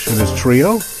Vukovic and his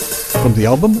trio from the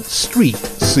album Street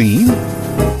Scene.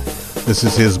 This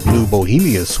is his Blue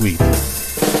Bohemia Suite.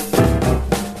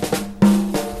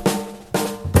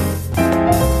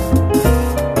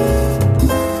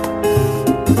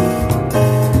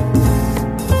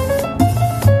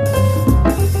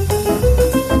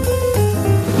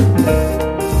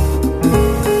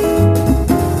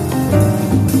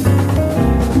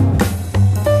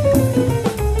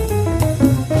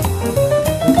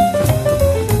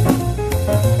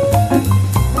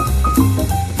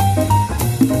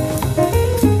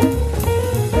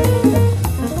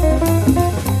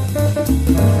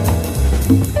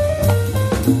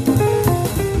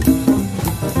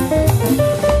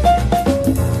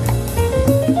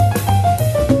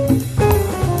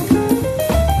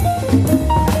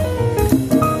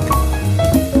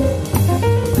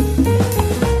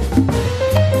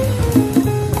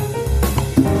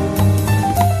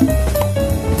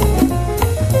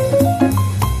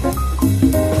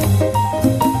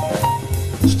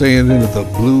 Staying into the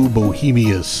Blue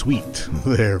Bohemia suite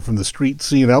there from the Street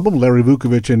Scene album, Larry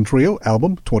Vukovich and Trio,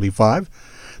 album 25.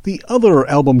 The other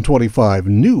album 25,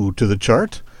 new to the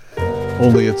chart,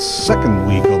 only its second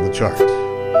week on the chart.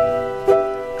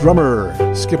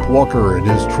 Drummer Skip Walker and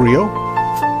his trio,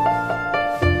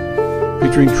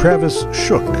 featuring Travis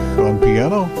Shook on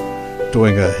piano,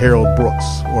 doing a Harold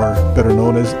Brooks, or better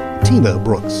known as Tina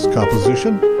Brooks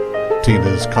composition,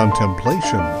 Tina's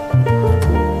Contemplation.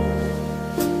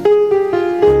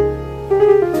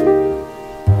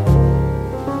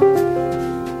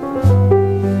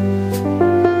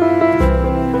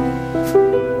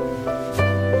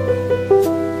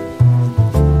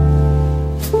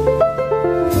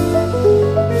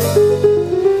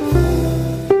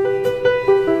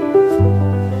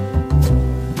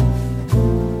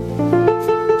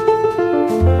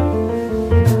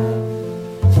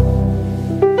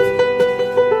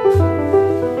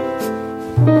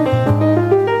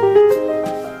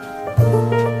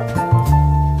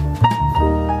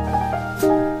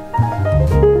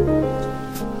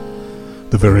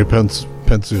 Very pensive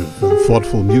and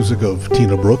thoughtful music of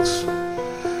Tina Brooks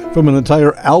from an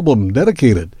entire album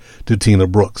dedicated to Tina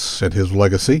Brooks and his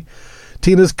legacy.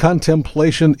 Tina's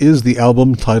Contemplation is the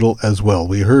album title as well.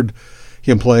 We heard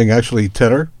him playing actually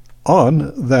tenor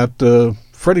on that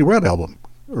Freddie Red album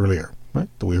earlier, right?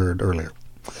 That we heard earlier.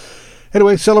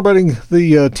 Anyway, celebrating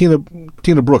the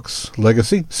Tina Brooks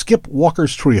legacy, Skip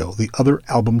Walker's Trio, the other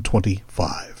album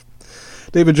 25.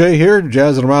 David Jaye here,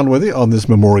 jazzing around with you on this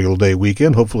Memorial Day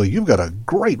weekend. Hopefully you've got a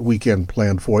great weekend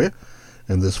planned for you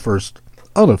in this first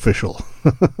unofficial,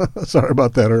 sorry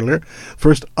about that earlier,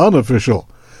 first unofficial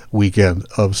weekend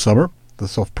of summer, the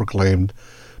self-proclaimed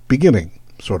beginning,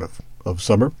 sort of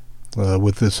summer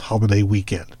with this holiday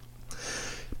weekend.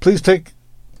 Please take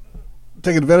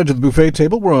advantage of the buffet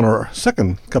table. We're on our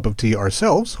second cup of tea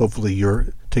ourselves. Hopefully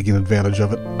you're taking advantage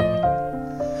of it.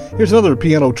 Here's another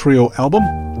piano trio album.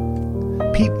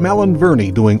 Pete Malin-Verney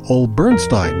doing old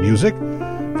Bernstein music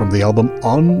from the album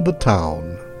On the Town.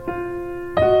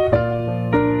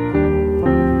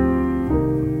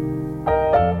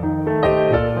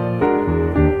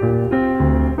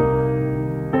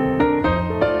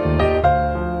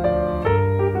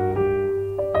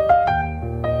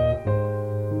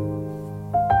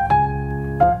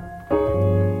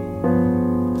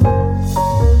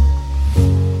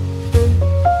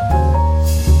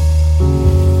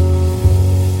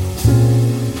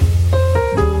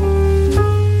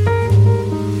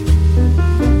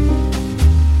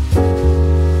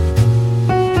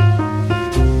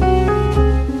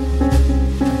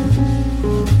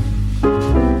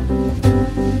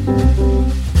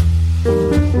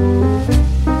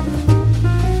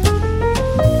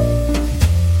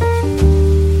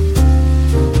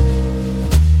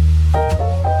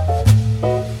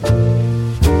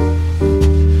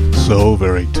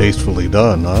 Tastefully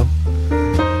done, huh?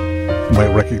 You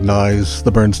might recognize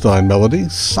the Bernstein melody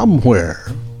somewhere.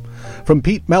 From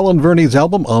Pete Malin-Verney's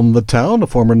album On the Town, a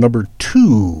former number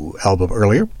 2 album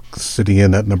earlier, sitting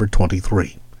in at number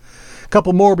 23. A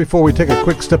couple more before we take a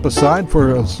quick step aside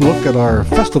for a look at our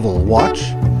festival watch.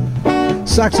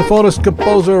 Saxophonist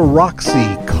composer Roxy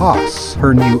Koss,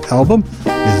 her new album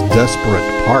is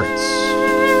Desperate Parts.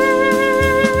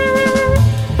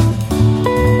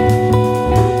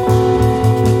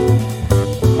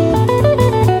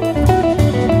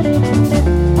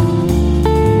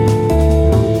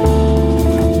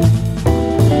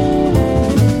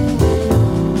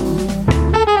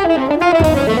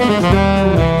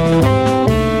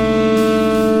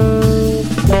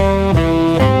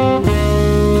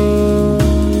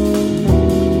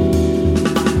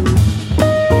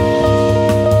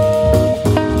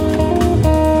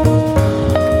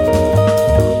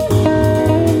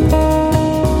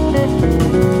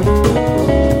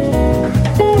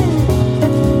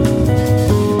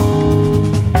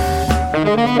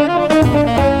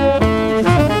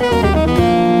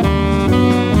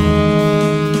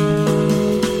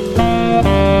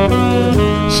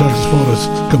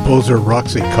 Composer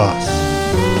Roxy Koss.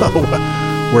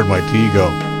 Where'd my tea go?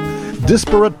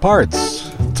 Disparate Parts,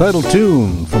 title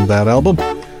tune from that album.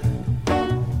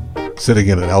 Sitting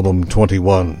in at album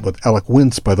 21 with Alec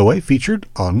Wintz, by the way, featured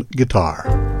on guitar.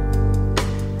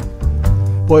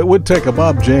 Boy, it would take a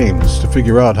Bob James to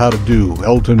figure out how to do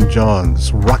Elton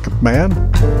John's Rocket Man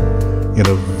in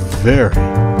a very,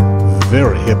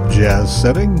 very hip jazz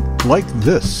setting like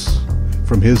this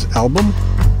from his album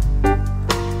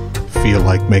Feel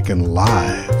Like Making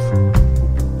Live.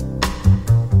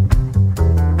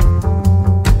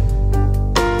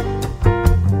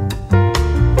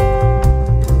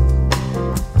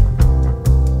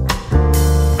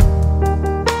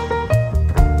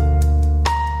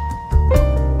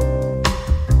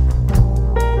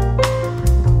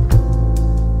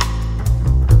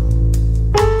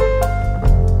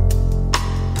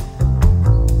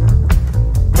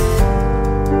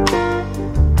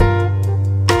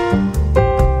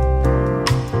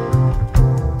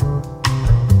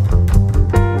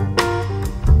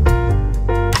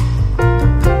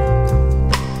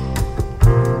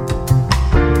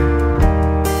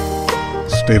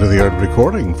 state-of-the-art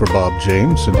recording for Bob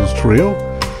James and his trio,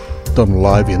 done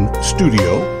live in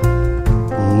studio.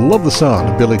 Love the sound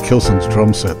of Billy Kilson's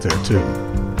drum set there, too,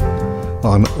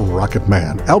 on Rocket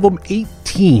Man. Album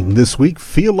 18 this week,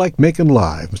 Feel Like Making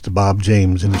Live, Mr. Bob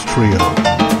James and his trio.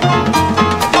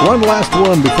 One last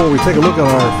one before we take a look at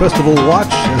our festival watch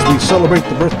as we celebrate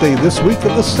the birthday this week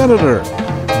of the Senator,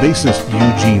 bassist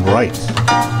Eugene Wright.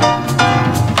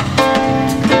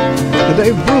 The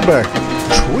Dave Brubeck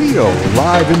Trio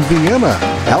live in Vienna,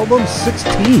 album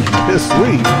 16 this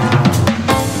week.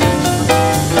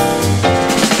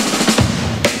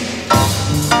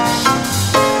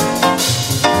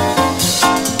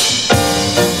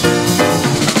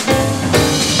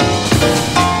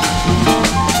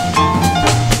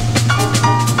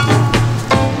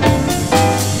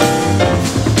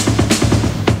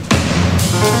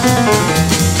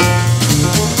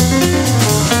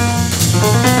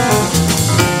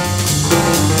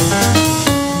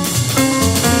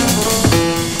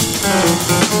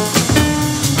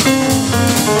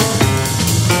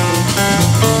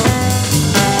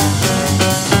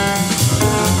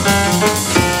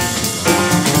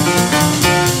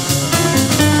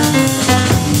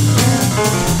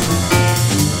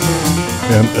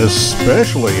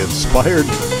 Especially inspired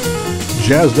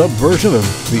jazzed up version of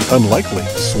the unlikely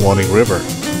Swanee River.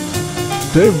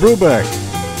 Dave Brubeck,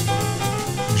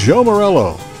 Joe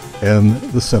Morello, and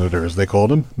the Senator, as they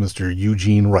called him, Mr.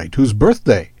 Eugene Wright, whose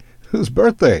birthday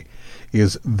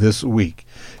is this week.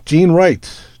 Gene Wright,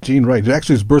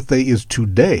 actually his birthday is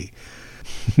today.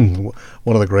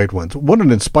 One of the great ones. What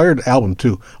an inspired album,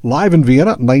 too. Live in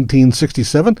Vienna,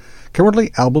 1967,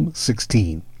 currently album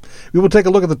 16. We will take a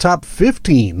look at the top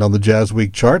 15 on the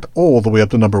JazzWeek chart, all the way up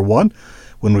to number 1,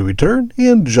 when we return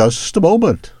in just a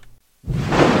moment.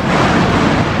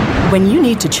 When you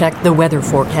need to check the weather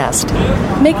forecast,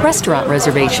 make restaurant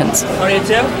reservations,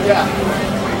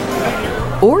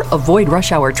 or avoid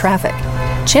rush hour traffic,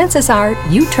 chances are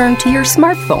you turn to your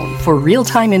smartphone for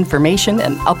real-time information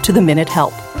and up-to-the-minute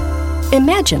help.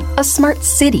 Imagine a smart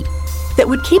city that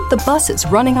would keep the buses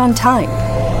running on time,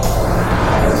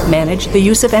 manage the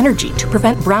use of energy to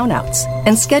prevent brownouts,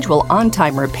 and schedule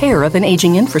on-time repair of an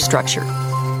aging infrastructure.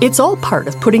 It's all part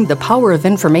of putting the power of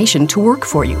information to work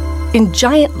for you in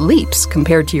giant leaps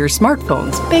compared to your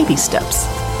smartphone's baby steps.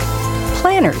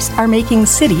 Planners are making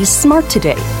cities smart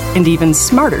today and even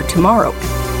smarter tomorrow,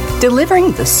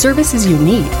 delivering the services you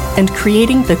need and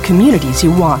creating the communities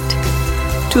you want.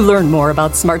 To learn more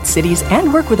about smart cities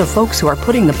and work with the folks who are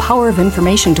putting the power of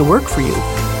information to work for you,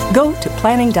 go to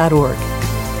planning.org.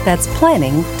 That's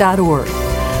planning.org.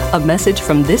 A message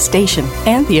from this station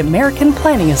and the American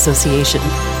Planning Association.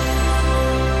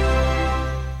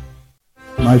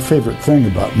 My favorite thing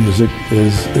about music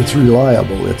is it's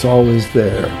reliable. It's always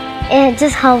there. It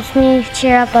just helps me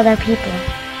cheer up other people.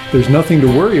 There's nothing to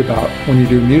worry about when you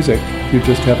do music. You're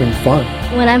just having fun.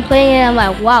 When I'm playing it, I'm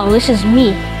like, wow, this is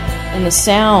me. And the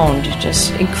sound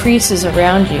just increases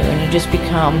around you, and you just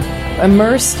become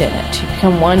immersed in it. You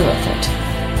become one with it.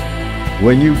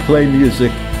 When you play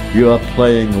music, you are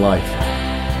playing life.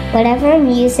 Whatever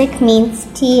music means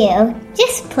to you,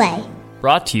 just play.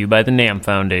 Brought to you by the NAM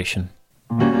Foundation.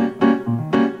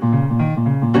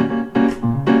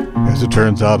 As it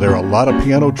turns out, there are a lot of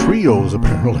piano trios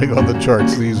apparently on the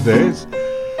charts these days.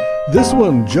 This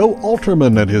one, Joe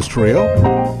Alterman and his trio,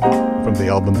 from the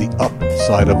album The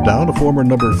Upside of Down, a former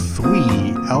number 3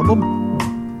 album.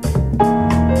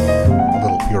 A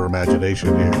little pure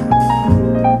imagination here.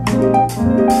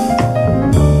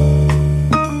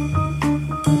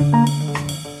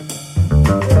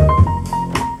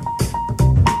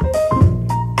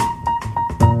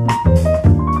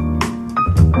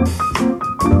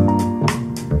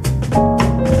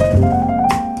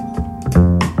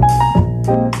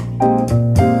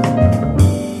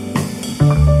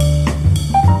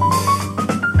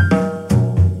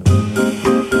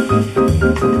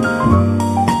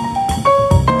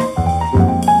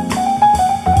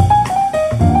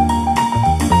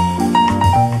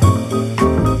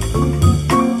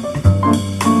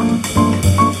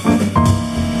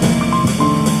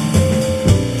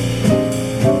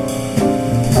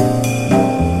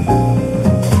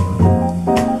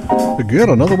 Again,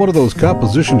 another one of those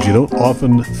compositions you don't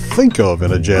often think of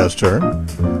in a jazz term.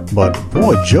 But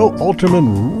boy, Joe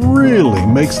Alterman really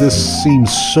makes this seem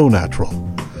so natural.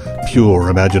 Pure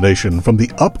imagination from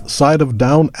the Upside of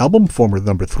Down album, former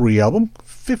number 3 album,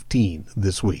 15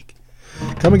 this week.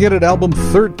 Coming in at album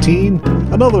 13,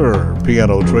 another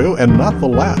piano trio, and not the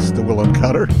last that we'll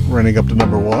encounter, running up to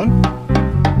number 1.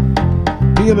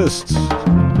 Pianist,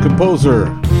 composer,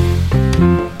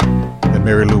 and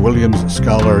Mary Lou Williams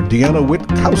scholar Deanna Witt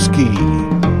Witkowski,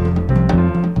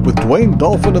 with Dwayne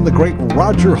Dolphin and the great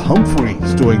Roger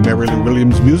Humphreys doing Mary Lou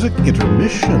Williams music,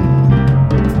 Intermission.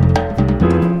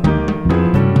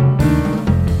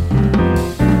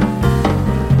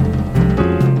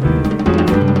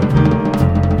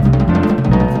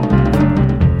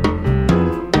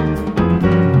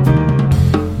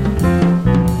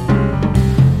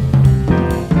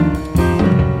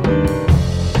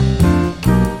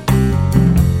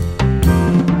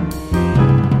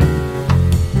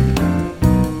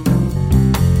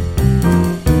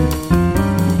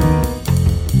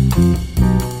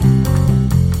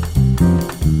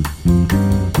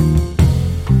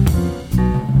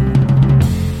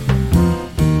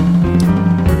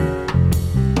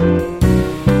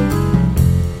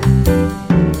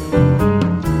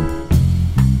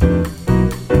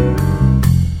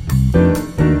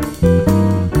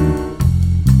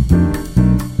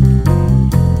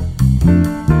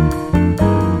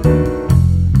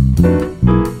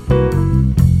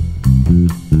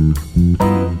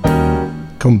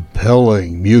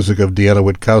 Compelling music of Deanna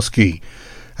Witkowski.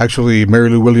 Actually, Mary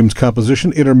Lou Williams'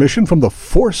 composition, Intermission, from the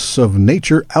Force of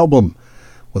Nature album,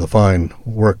 with a fine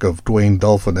work of Dwayne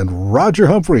Dolphin and Roger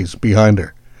Humphreys behind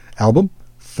her. Album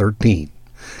 13.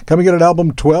 Coming in at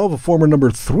album 12, a former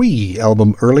number 3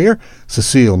 album earlier,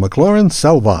 Cecile McLaurin,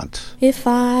 Salvant. If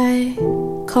I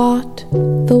caught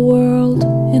the world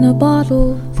in a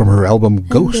bottle, from her album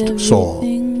Ghost Song.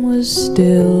 Everything was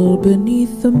still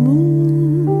beneath the moon.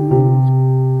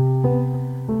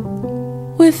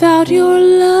 Without your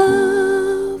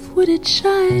love, would it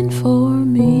shine for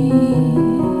me?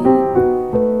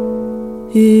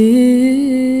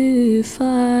 If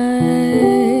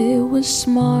I was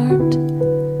smart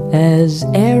as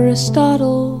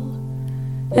Aristotle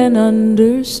and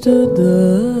understood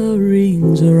the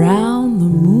rings around the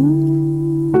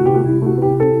moon,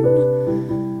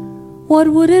 what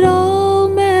would it all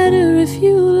matter if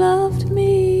you loved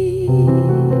me?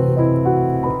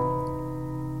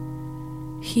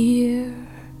 Here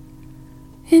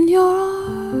in your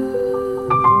arms,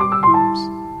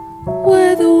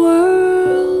 where the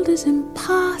world is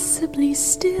impossibly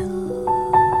still,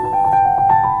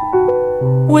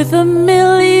 with a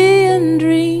million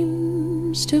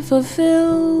dreams to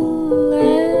fulfill,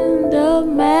 and a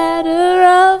matter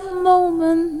of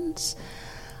moments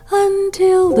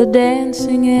until the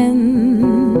dancing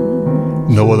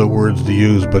ends. No other words to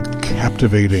use but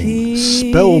captivating,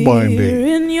 spellbinding.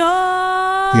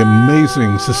 The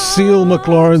amazing Cecile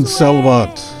McLaurin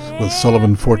Salvant with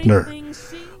Sullivan Fortner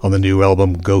on the new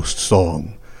album Ghost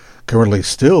Song. Currently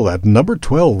still at number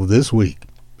 12 this week.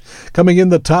 Coming in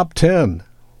the top 10.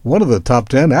 One of the top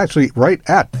 10, actually right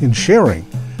at, in sharing,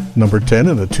 number 10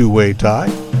 in a two-way tie.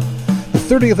 The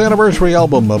 30th anniversary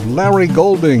album of Larry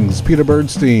Goldings, Peter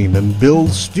Bernstein, and Bill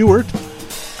Stewart,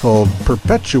 called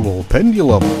Perpetual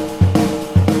Pendulum.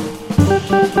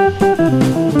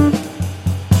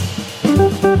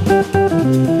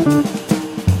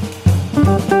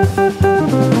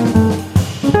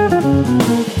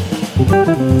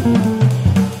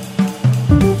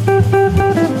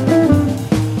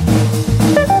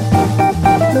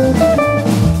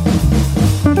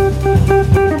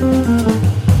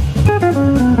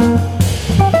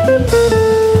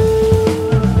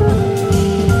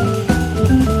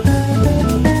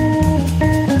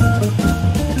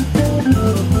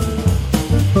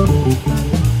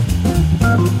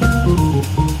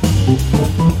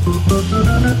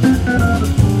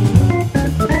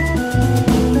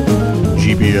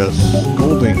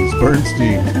 Goldings,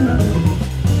 Bernstein,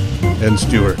 and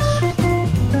Stewart.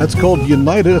 That's called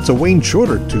United. It's a Wayne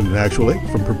Shorter tune, actually,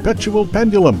 from Perpetual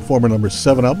Pendulum, former number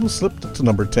 7 album, slipped to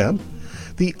number 10.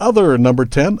 The other number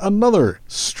 10, another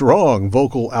strong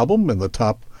vocal album in the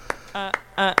top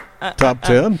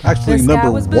 10. Actually,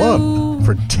 number 1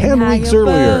 for 10 weeks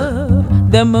earlier.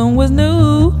 The moon was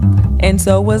new, and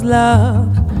so was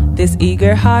love. This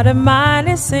eager heart of mine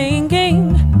is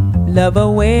singing. Lover,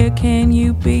 where can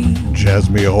you be?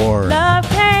 Jasmine Horn. Love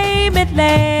came at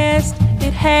last.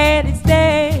 It had its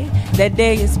day. That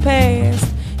day is past.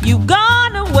 You've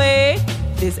gone away.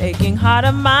 This aching heart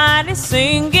of mine is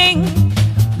singing.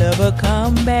 Lover,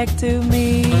 come back to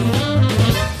me.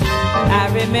 I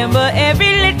remember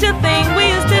every little thing we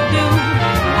used to do.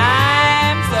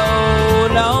 I'm so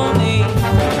lonely.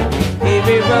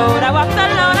 Every road I walked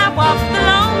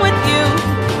alone with you.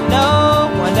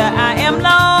 No wonder I am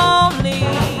lonely.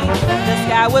 The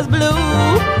sky was blue,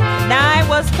 night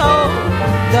was cold,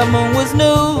 the moon was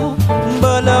new,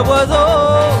 but love was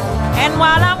old. And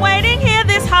while I'm waiting here,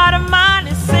 this heart of mine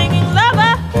is singing,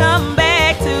 lover, come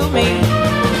back to me.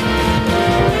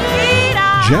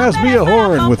 Jazz Me a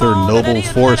Horn with her Noble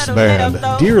Force Band.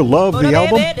 Dear Love, the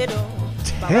album,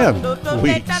 10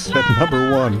 weeks at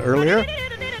number 1 earlier.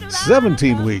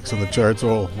 17 weeks in the charts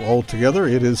altogether.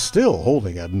 It is still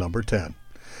holding at number 10.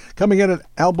 Coming in at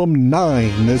album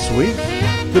 9 this week,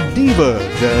 the Diva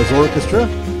Jazz Orchestra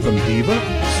from Diva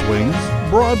Swings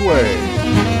Broadway.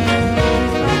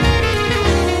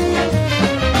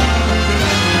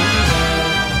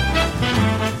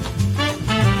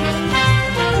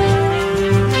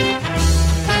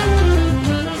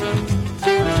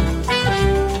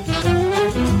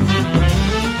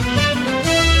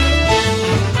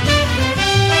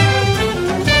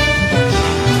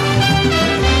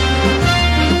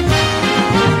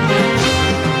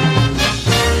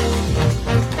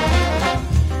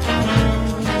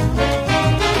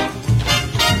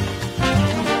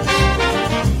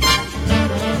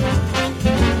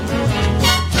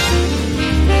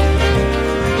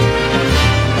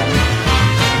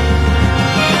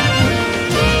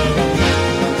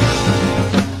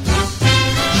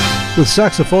 With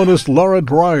saxophonist Laura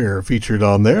Dwyer featured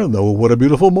on there, though What a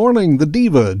Beautiful Morning, the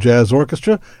Diva Jazz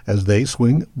Orchestra, as they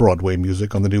swing Broadway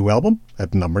music on the new album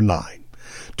at number 9.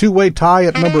 Two-way tie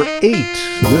at number 8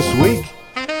 this week.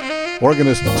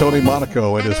 Organist Tony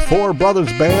Monaco and his Four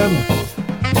Brothers Band,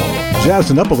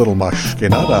 jazzing up a little Más Que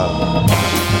Nada.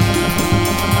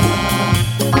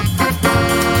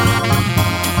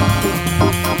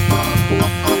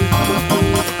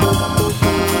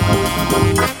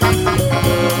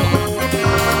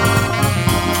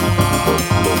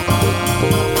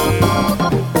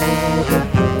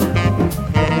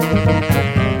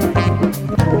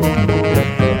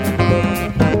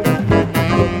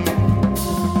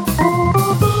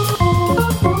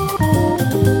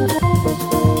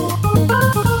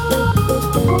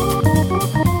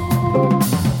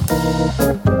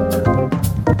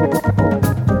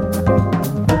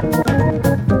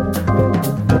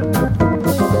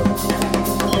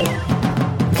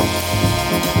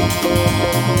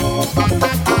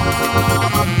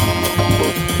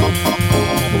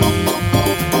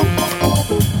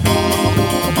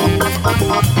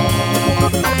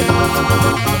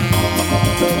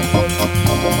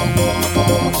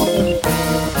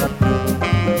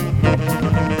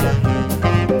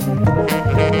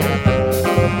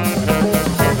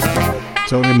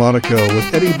 Tony Monaco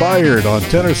with Eddie Byard on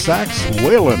tenor sax,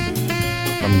 wailin'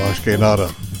 on Más Que Nada.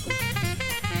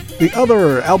 The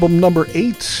other album, number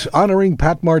 8, honoring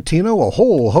Pat Martino, a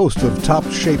whole host of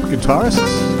top-shape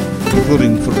guitarists,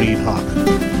 including Fareed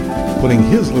Haq, putting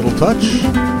his little touch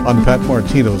on Pat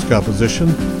Martino's composition,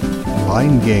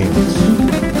 Line Games.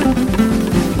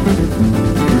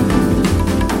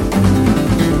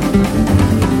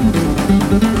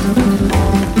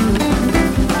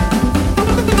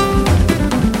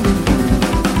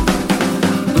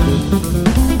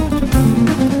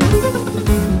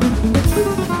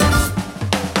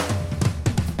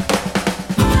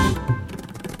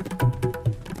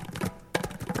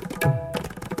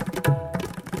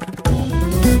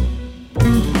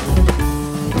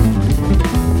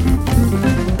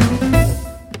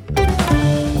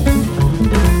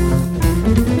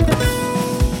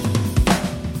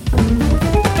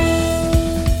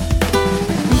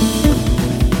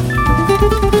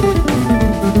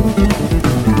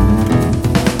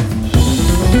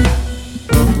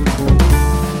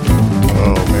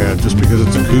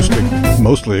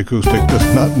 Mostly acoustic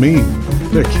does not mean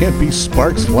there can't be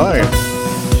sparks flying.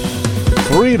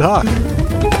 Fareed Haq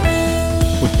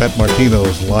with Pat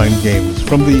Martino's Line Games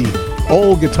from the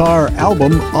all-guitar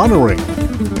album honoring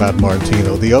Pat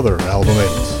Martino, the other album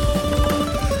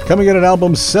 8. Coming in at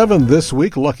album 7 this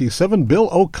week, lucky 7, Bill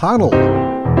O'Connell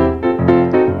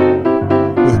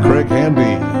with Craig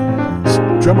Handy,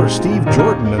 drummer Steve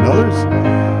Jordan and others,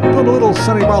 doing a little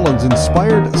Sonny Rollins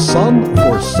inspired Sun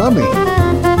for Sunny.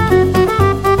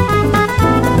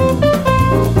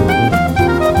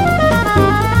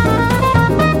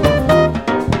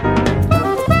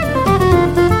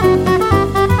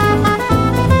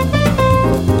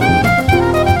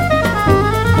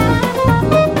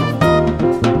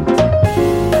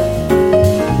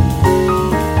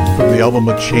 The album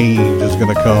A Change is going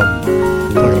to come.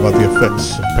 Talking about the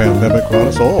effects of pandemic on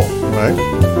us all, right?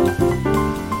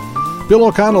 Bill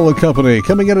O'Connell and Company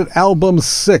coming in at album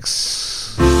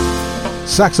 6.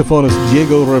 Saxophonist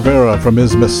Diego Rivera from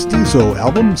his Mestizo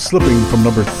album, slipping from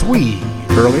number 3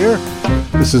 earlier.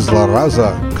 This is La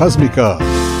Raza Cosmica.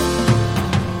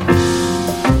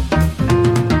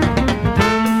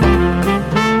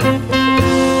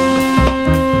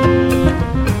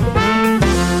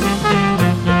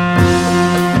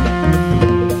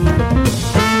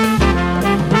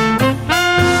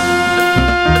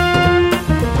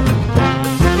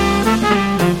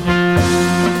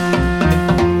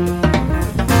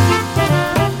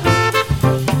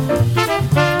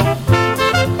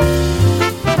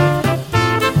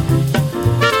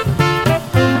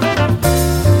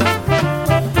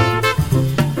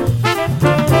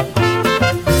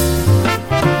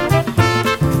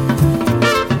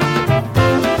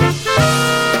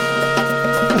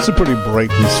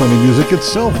 bright and sunny music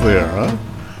itself there, huh?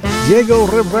 Diego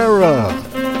Rivera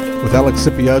with Alex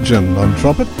Sipiagin on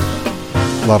trumpet.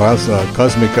 La Raza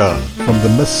Cosmica from the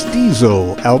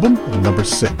Mestizo album, number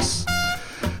 6.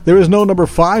 There is no number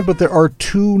 5, but there are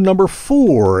 2 number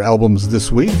 4 albums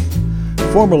this week,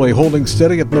 formerly holding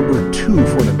steady at number 2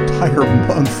 for an entire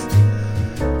month.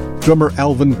 Drummer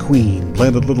Alvin Queen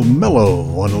landed a little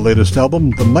mellow on the latest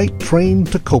album, The Night Train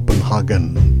to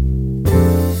Copenhagen.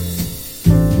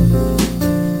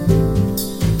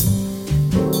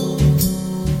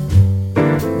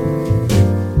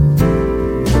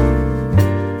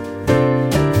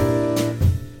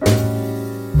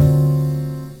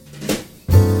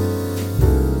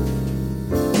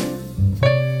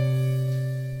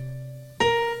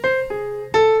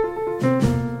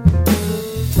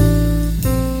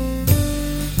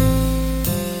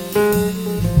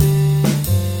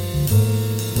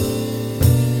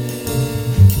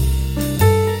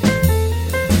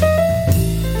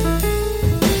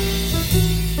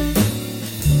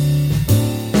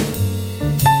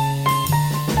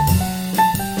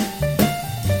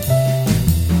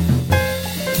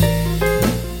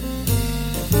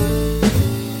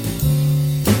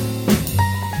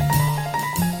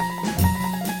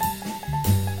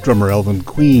 Drummer Alvin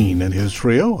Queen and his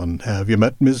trio on Have You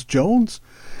Met Miss Jones?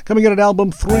 Coming in at album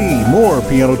 3, more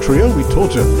piano trio. We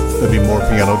told you there'd be more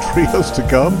piano trios to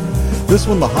come. This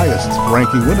one the highest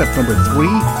ranking win at number 3,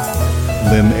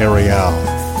 Lynn Ariel.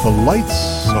 The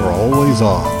Lights Are Always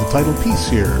On, the title piece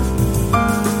here.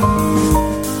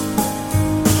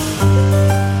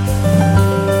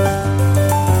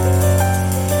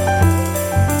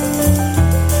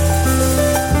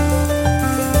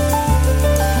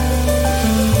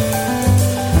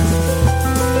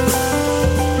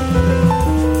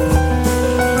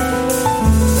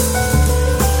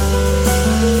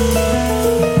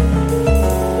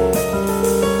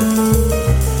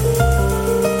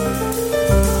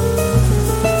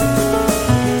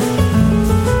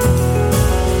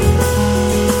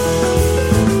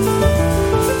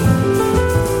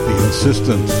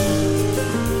 Consistent,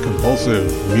 compulsive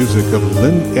music of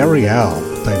Lynn Ariel,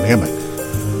 dynamic.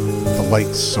 The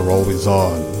Lights Are Always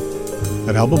On.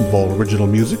 An album of all original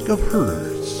music of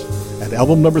hers. At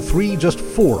album number 3, just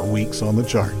 4 weeks on the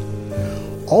chart.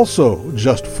 Also,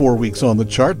 just 4 weeks on the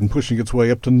chart and pushing its way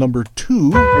up to number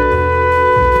 2,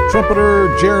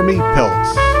 trumpeter Jeremy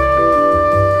Peltz.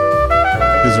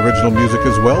 His original music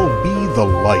as well, Be the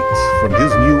Light, from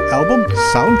his new album,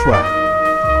 Soundtrack.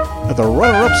 At the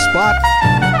runner-up spot,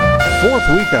 4th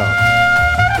week out.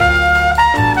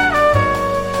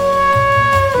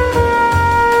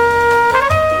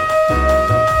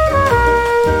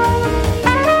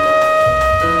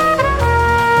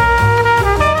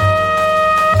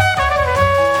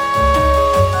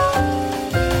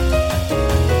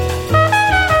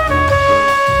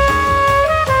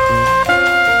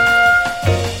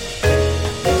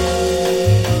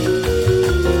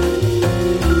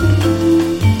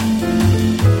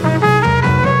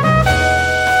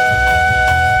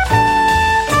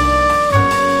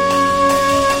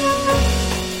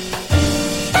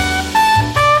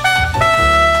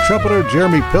 Trumpeter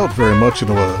Jeremy Peltz very much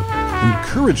into an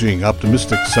encouraging,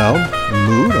 optimistic sound and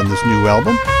mood on this new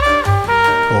album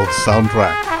called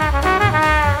Soundtrack.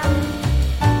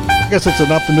 I guess it's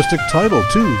an optimistic title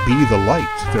too, Be the Light,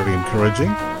 very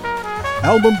encouraging.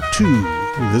 Album 2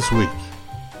 this week.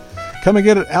 Coming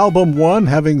in at album 1,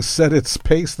 having set its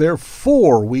pace there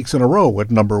 4 weeks in a row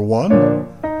at number 1.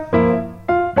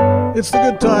 It's the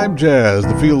good time jazz,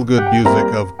 the feel-good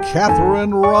music of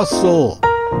Catherine Russell.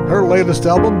 Her latest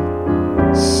album,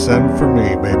 Send For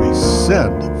Me, baby,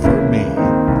 Send For Me.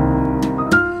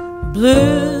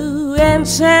 Blue and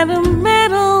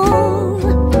sentimental,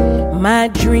 my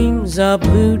dreams are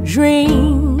blue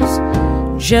dreams,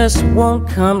 just won't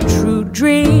come true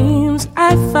dreams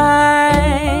I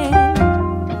find.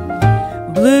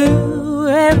 Blue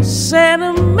and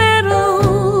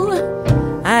sentimental,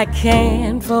 I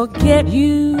can't forget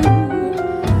you,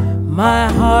 my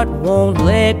heart won't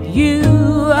let you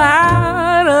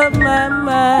out of my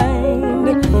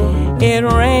mind. It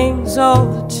rains all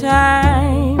the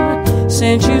time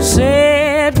since you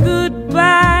said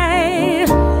goodbye.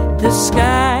 The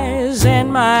skies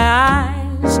and my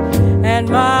eyes and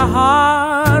my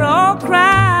heart all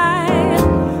cry.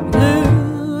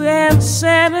 Blue and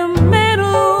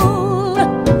sentimental,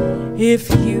 if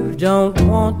you don't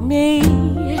want me,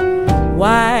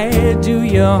 why do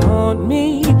you haunt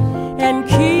me and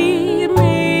keep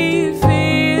me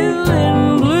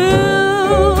feeling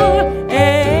blue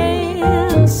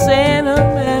and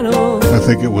sentimental? I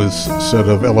think it was said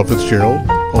of Ella Fitzgerald,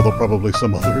 although probably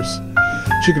some others.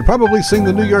 She could probably sing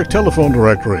the New York telephone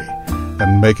directory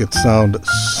and make it sound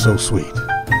so sweet.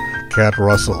 Kat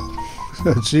Russell.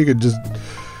 She could just,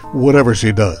 whatever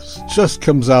she does, just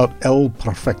comes out el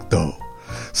perfecto.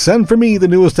 Send For Me, the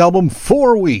newest album,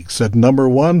 4 weeks at number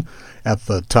 1 at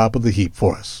the top of the heap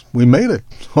for us. We made it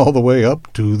all the way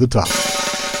up to the top.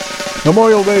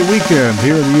 Memorial Day weekend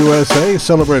here in the USA,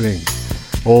 celebrating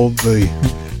all the,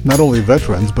 not only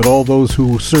veterans, but all those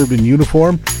who served in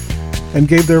uniform and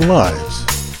gave their lives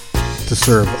to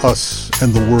serve us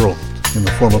and the world in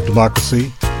the form of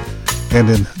democracy and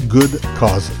in good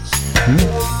causes.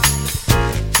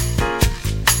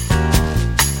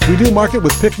 We do mark it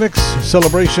with picnics,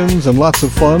 celebrations, and lots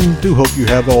of fun. Do hope you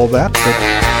have all that, but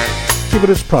give it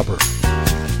its proper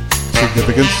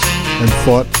significance and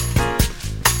thought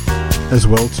as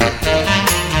well, too.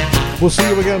 We'll see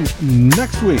you again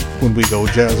next week when we go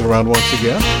jazz around once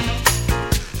again.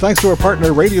 Thanks to our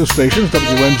partner radio stations,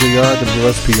 WNJR,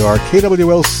 WSPR,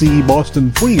 KWLC,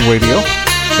 Boston Free Radio,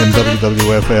 and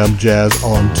WWFM Jazz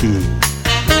on 2.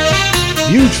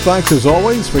 Huge thanks, as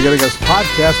always, for getting us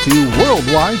podcast to you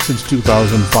worldwide since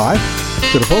 2005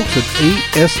 to the folks at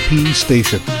ASP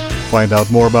Station. Find out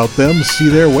more about them, see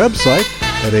their website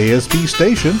at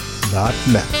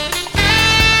aspstation.net.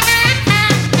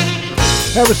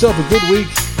 Have yourself a good week.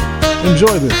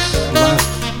 Enjoy this last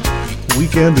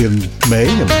weekend in May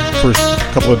and first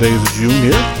couple of days of June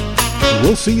here.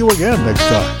 We'll see you again next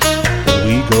time when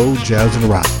we go jazzing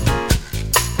around.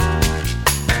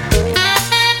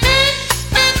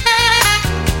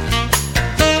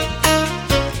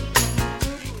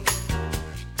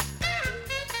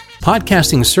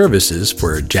 Podcasting services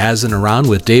for Jazzin' Around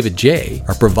with David Jaye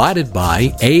are provided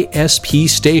by ASP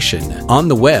Station on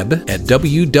the web at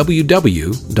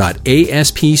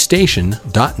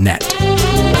www.aspstation.net.